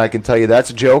Bears fan, I can tell you that's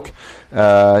a joke.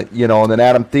 And then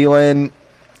Adam Thielen,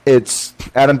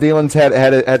 Adam Thielen's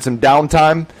had some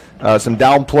downtime, some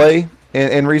downplay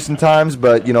in recent times,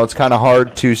 but, it's kind of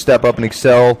hard to step up and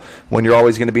excel when you're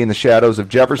always going to be in the shadows of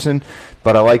Jefferson.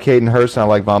 But I like Hayden Hurst and I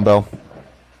like Von Bell.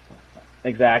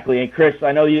 Exactly. And, Chris,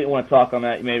 I know you didn't want to talk on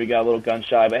that. You maybe got a little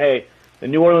gun-shy. But, hey, the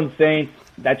New Orleans Saints,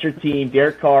 that's your team.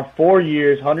 Derek Carr, 4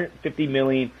 years, $150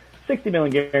 million. $60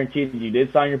 million guaranteed. You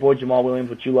did sign your boy Jamal Williams,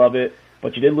 which you love it,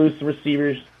 but you did lose some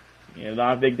receivers.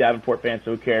 Not a big Davenport fan,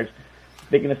 so who cares?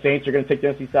 Thinking the Saints are going to take the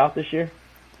NFC South this year?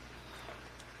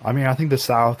 I mean, I think the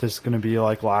South is going to be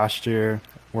like last year.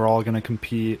 We're all going to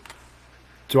compete.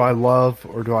 Do I love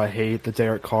or do I hate the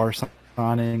Derek Carr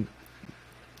signing?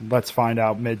 Let's find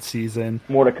out mid-season.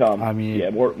 More to come. I mean, yeah,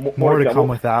 more to come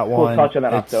with that one. We'll touch on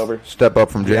that in October. Step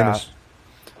up from Jameis.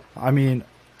 Yeah. I mean,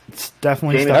 it's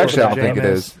definitely Jameis. step up from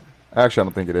Jameis. I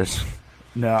don't think it is.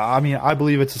 No, I mean, I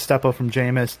believe it's a step up from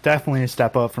Jameis. Definitely a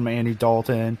step up from Andy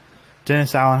Dalton.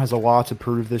 Dennis Allen has a lot to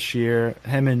prove this year.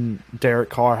 Him and Derek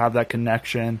Carr have that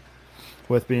connection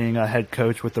with being a head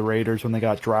coach with the Raiders when they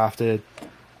got drafted.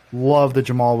 Love the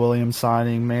Jamal Williams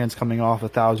signing. Man's coming off a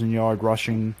 1,000-yard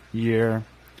rushing year.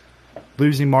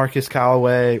 Losing Marcus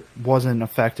Callaway wasn't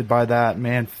affected by that.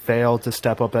 Man failed to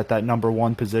step up at that number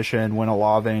 1 position when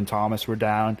Olave and Thomas were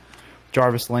down.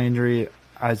 Jarvis Landry,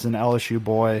 as an LSU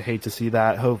boy, hate to see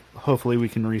that. Hopefully we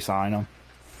can re-sign him.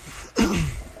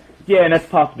 Yeah, and that's a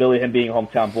possibility of him being a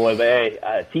hometown boy. But, hey,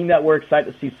 a team that we're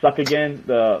excited to see suck again,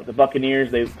 the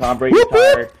Buccaneers. Tom Brady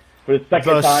retired for the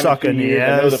second time in 2 years.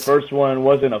 I know the first one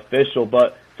wasn't official,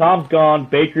 but Tom's gone.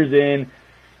 Baker's in.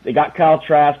 They got Kyle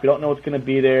Trask. We don't know what's going to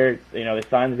be there. They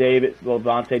signed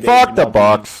Vontae Davis. Fuck the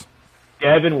Bucs.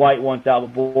 Devin White wants out.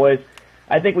 But, boys,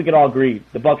 I think we can all agree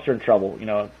the Bucs are in trouble.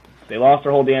 They lost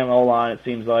their whole damn O-line, it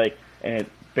seems like, and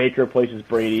Baker replaces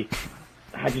Brady.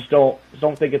 I just don't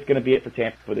think it's going to be it for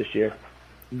Tampa this year.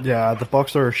 Yeah, the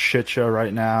Bucs are a shit show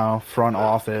right now. Front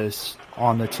office,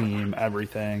 on the team,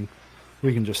 everything.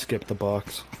 We can just skip the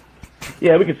Bucs.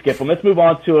 Yeah, we can skip them. Let's move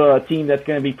on to a team that's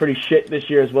going to be pretty shit this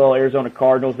year as well, Arizona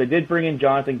Cardinals. They did bring in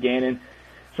Jonathan Gannon.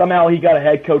 Somehow he got a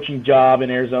head coaching job in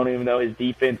Arizona, even though his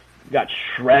defense got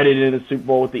shredded in the Super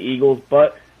Bowl with the Eagles.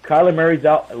 But Kyler Murray's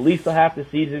out at least a half the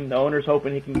season. The owner's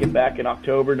hoping he can get back in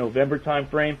October, November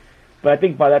timeframe. But I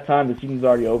think by that time the season's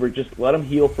already over. Just let him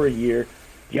heal for a year.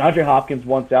 DeAndre Hopkins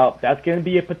wants out. That's going to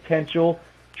be a potential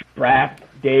draft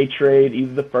day trade,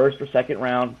 either the first or second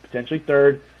round, potentially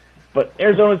third. But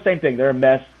Arizona's the same thing. They're a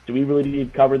mess. Do we really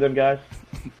need to cover them, guys?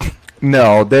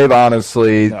 No, they've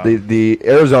honestly, the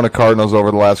Arizona Cardinals over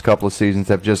the last couple of seasons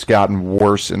have just gotten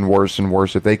worse and worse and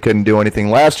worse. If they couldn't do anything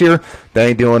last year, they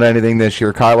ain't doing anything this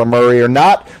year. Kyler Murray or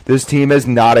not, this team is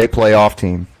not a playoff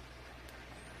team.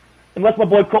 Unless my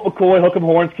boy Colt McCoy, Hook 'em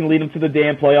Horns, can lead them to the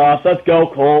damn playoffs. Let's go,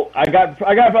 Colt. I got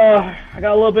a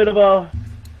little bit of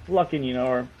luck in you,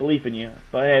 or belief in you.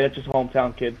 But hey, that's just a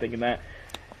hometown kid thinking that.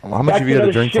 Well, how much have you had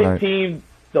to drink tonight? Team,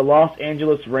 the Los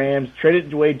Angeles Rams,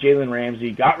 traded away Jalen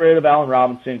Ramsey, got rid of Allen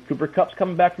Robinson. Cooper Kupp's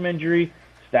coming back from injury.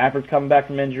 Stafford's coming back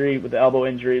from injury with the elbow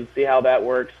injury. Let's see how that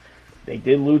works. They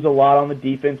did lose a lot on the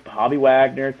defense. Bobby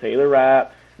Wagner, Taylor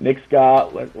Rapp, Nick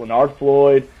Scott, Leonard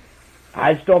Floyd.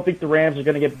 I just don't think the Rams are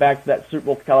going to get back to that Super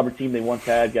Bowl caliber team they once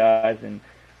had, guys. And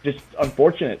just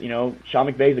unfortunate. Sean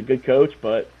McVay's a good coach,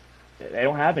 but they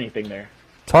don't have anything there.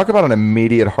 Talk about an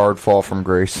immediate hard fall from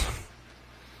grace.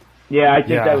 Yeah, I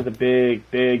think that was a big,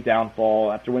 big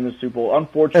downfall after winning the Super Bowl.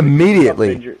 Unfortunately,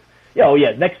 immediately.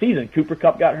 Yeah, next season, Cooper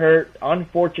Kupp got hurt.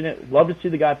 Unfortunate. Love to see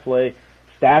the guy play.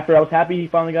 Stafford, I was happy he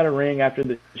finally got a ring after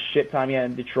the shit time he had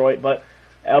in Detroit, but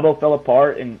elbow fell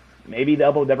apart, and maybe the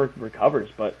elbow never recovers.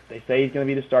 But they say he's going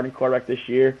to be the starting quarterback this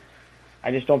year.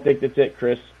 I just don't think that's it,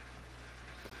 Chris.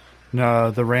 No,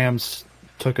 the Rams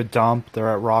took a dump. They're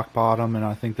at rock bottom, and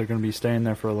I think they're going to be staying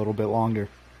there for a little bit longer.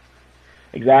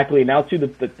 Exactly. Now to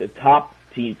the top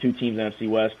two teams in NFC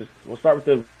West. We'll start with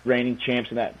the reigning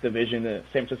champs in that division, the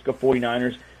San Francisco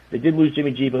 49ers. They did lose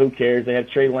Jimmy G, but who cares? They have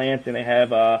Trey Lance, and they have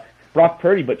Brock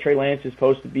Purdy, but Trey Lance is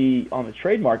supposed to be on the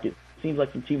trade market. Seems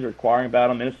like some teams are inquiring about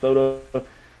him. Minnesota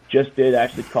just did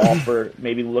actually call for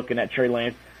maybe looking at Trey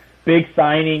Lance. Big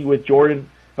signing with Javon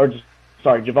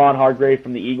Hargrave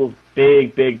from the Eagles.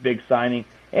 Big signing.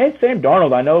 And Sam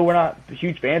Darnold. I know we're not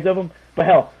huge fans of him, but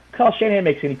hell, Kyle Shanahan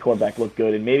makes any quarterback look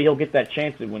good, and maybe he'll get that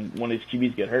chance when one of his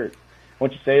QBs get hurt.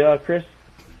 What you say, Chris?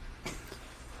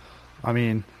 I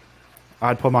mean,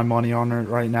 I'd put my money on it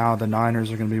right now. The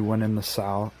Niners are going to be winning the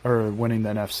South or winning the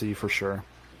NFC for sure.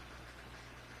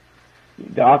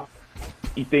 Doc,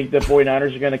 you think the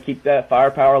 49ers are going to keep that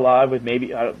firepower alive with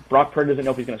maybe Brock Purdy doesn't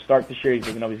know if he's going to start this year. He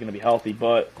doesn't know if he's going to be healthy,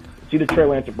 but it's either Trey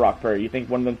Lance or Brock Purdy. You think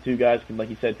one of them two guys can, like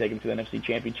you said, take him to the NFC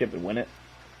Championship and win it?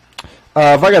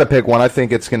 If I got to pick one, I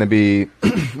think it's going to be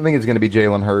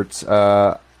Jalen Hurts,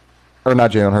 or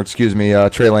not Jalen Hurts. Excuse me,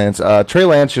 Trey Lance. Trey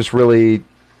Lance just really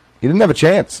he didn't have a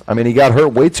chance. I mean, he got hurt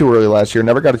way too early last year.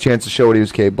 Never got a chance to show what he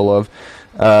was capable of.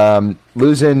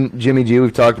 Losing Jimmy G,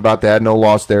 we've talked about that. No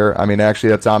loss there. I mean, actually,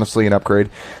 that's honestly an upgrade.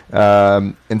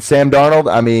 And Sam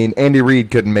Darnold, I mean, Andy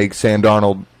Reid couldn't make Sam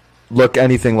Darnold look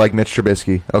anything like Mitch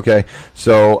Trubisky, okay?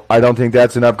 So I don't think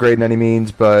that's an upgrade in any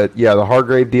means. But, yeah, the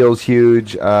Hargrave deal is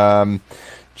huge.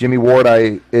 Jimmy Ward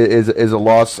is a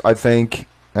loss, I think.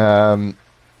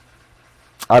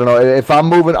 I don't know. If I'm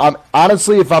moving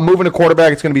a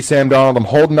quarterback, it's going to be Sam Darnold. I'm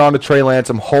holding on to Trey Lance.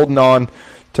 I'm holding on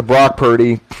to Brock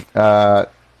Purdy. I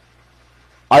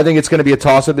think it's going to be a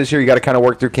toss-up this year. You got to kind of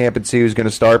work through camp and see who's going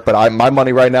to start. But my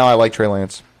money right now, I like Trey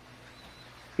Lance.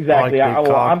 Exactly.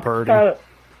 I'm Purdy.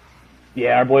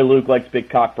 Yeah, our boy Luke likes big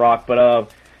cock Brock, but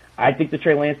I think the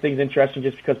Trey Lance thing's interesting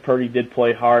just because Purdy did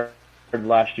play hard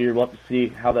last year. We'll have to see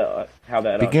how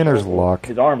that beginner's luck.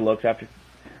 His arm looks after.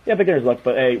 Yeah, beginner's luck,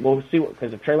 but hey, we'll see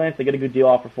because if Trey Lance they get a good deal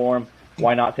offer for him,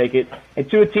 why not take it? And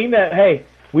to a team that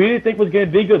we didn't think was going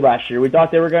to be good last year. We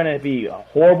thought they were going to be a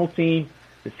horrible team.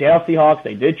 The Seattle Seahawks,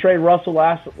 they did trade Russell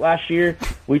last year.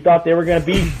 We thought they were going to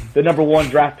be the number one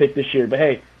draft pick this year. But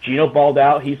hey, Geno balled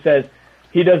out. He says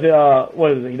he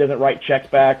doesn't he doesn't write checks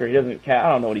back or he doesn't I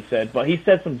don't know what he said, but he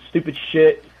said some stupid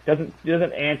shit. Doesn't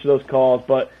answer those calls,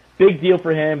 but big deal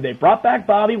for him. They brought back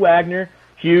Bobby Wagner,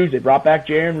 huge. They brought back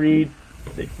Jaron Reed.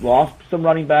 They lost some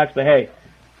running backs, but hey,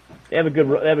 they have a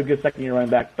good second-year running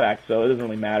back, so it doesn't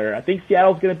really matter. I think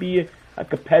Seattle's going to be a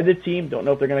competitive team. Don't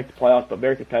know if they're going to make the playoffs, but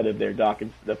very competitive there, Doc,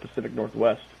 in the Pacific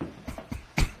Northwest.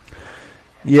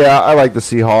 Yeah, I like the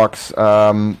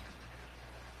Seahawks.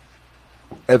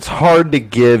 It's hard to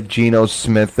give Geno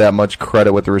Smith that much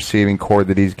credit with the receiving core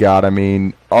that he's got. I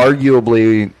mean,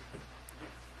 arguably,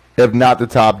 if not the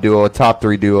top duo, a top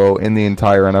three duo in the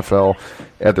entire NFL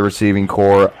at the receiving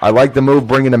core. I like the move,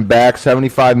 bringing him back.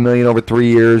 $75 million over 3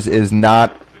 years is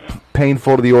not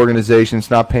painful to the organization. It's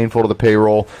not painful to the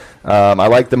payroll. I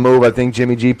like the move. I think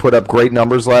Jimmy G put up great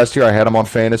numbers last year. I had him on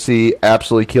fantasy.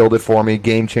 Absolutely killed it for me.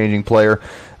 Game-changing player.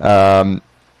 I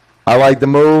like the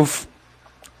move.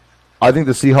 I think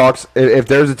the Seahawks, if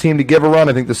there's a team to give a run,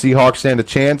 I think the Seahawks stand a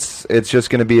chance. It's just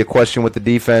going to be a question with the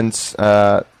defense.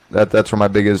 That's where my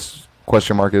biggest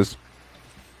question mark is.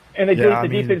 And the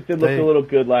defense did look a little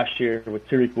good last year with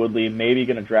Tariq Woodley, maybe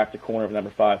going to draft a corner of number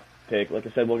 5 pick. Like I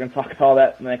said, we're going to talk about all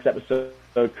that in the next episode.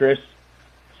 So, Chris,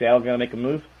 Seattle going to make a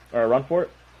move or a run for it?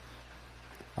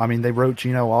 I mean, they wrote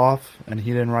Geno off, and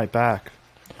he didn't write back.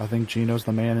 I think Geno's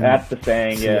the man in That's the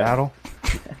saying, Seattle.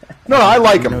 Yeah. No, I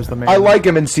like him. I like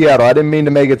him in Seattle. I didn't mean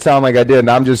to make it sound like I did.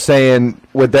 I'm just saying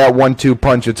with that 1-2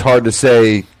 punch, it's hard to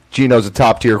say Geno's a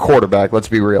top-tier quarterback. Let's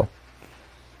be real.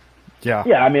 Yeah.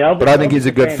 Yeah, I mean, I think he's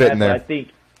a good fit in there. I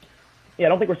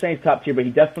don't think we're saying he's top tier, but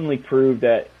he definitely proved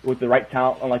that with the right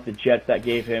talent, unlike the Jets that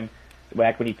gave him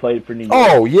back when he played for New York.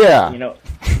 Oh, yeah.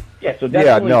 So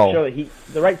definitely show that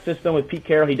the right system with Pete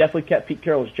Carroll. He definitely kept Pete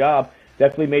Carroll's job.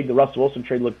 Definitely made the Russell Wilson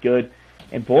trade look good.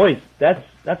 And boys, that's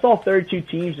all 32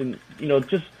 teams, and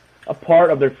just a part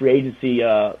of their free agency.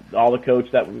 All the coach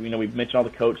that we've mentioned, all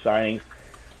the coach signings.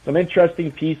 Some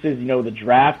interesting pieces. The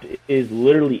draft is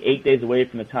literally 8 days away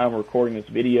from the time we're recording this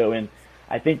video, and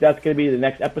I think that's going to be the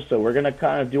next episode. We're going to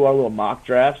kind of do our little mock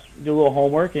drafts, do a little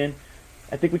homework, and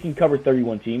I think we can cover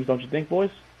 31 teams. Don't you think,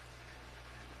 boys?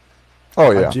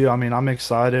 Oh, yeah. I do. I mean, I'm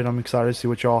excited. I'm excited to see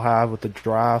what y'all have with the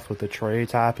draft, with the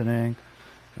trades happening.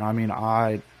 I mean,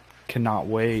 I cannot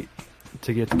wait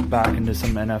to get back into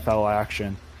some NFL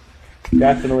action.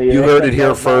 Definitely. You heard it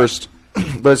here first.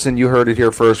 Listen, you heard it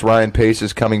here first. Ryan Pace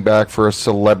is coming back for a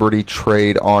celebrity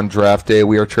trade on draft day.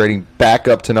 We are trading back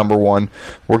up to number 1.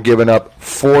 We're giving up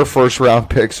 4 first-round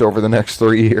picks over the next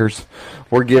 3 years.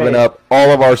 We're giving up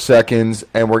all of our seconds,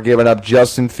 and we're giving up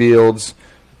Justin Fields.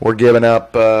 We're giving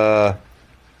up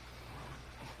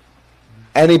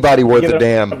anybody worth a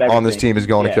damn on this team is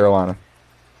going to Carolina.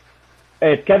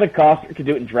 Hey, if Kevin Costner could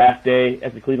do it in draft day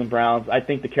as the Cleveland Browns, I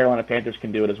think the Carolina Panthers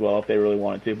can do it as well if they really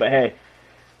wanted to. But, hey,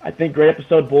 I think great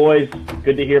episode, boys.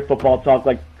 Good to hear football talk.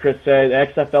 Like Chris said,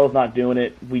 the XFL is not doing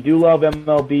it. We do love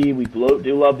MLB. We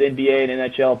do love the NBA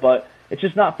and NHL, but it's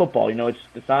just not football. You know,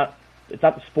 it's not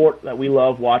the sport that we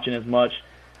love watching as much.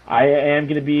 I am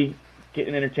going to be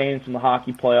getting entertained in some of the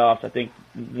hockey playoffs. I think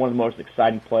one of the most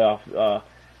exciting playoff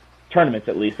tournaments,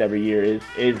 at least every year,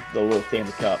 is the little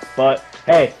Stanley Cup. But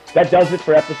hey, that does it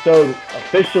for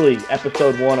officially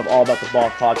episode 1 of All About the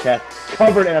Balls podcast.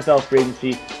 Covered NFL free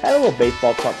agency, had a little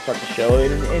baseball talk to start the show,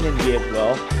 and NBA as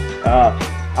well.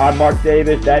 I'm Mark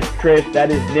Davis, that's Chris, that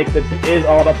is Nick, that is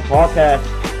All About the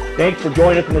podcast. Thanks for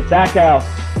joining us in the Sack House.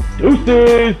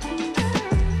 Deuces!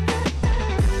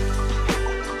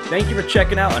 Thank you for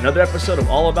checking out another episode of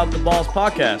All About the Balls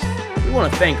podcast. We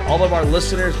want to thank all of our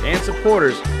listeners and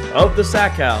supporters of the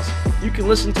Sack House. You can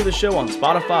listen to the show on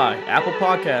Spotify, Apple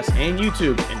Podcasts, and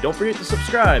YouTube. And don't forget to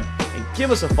subscribe and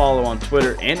give us a follow on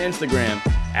Twitter and Instagram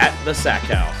at the Sack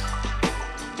House.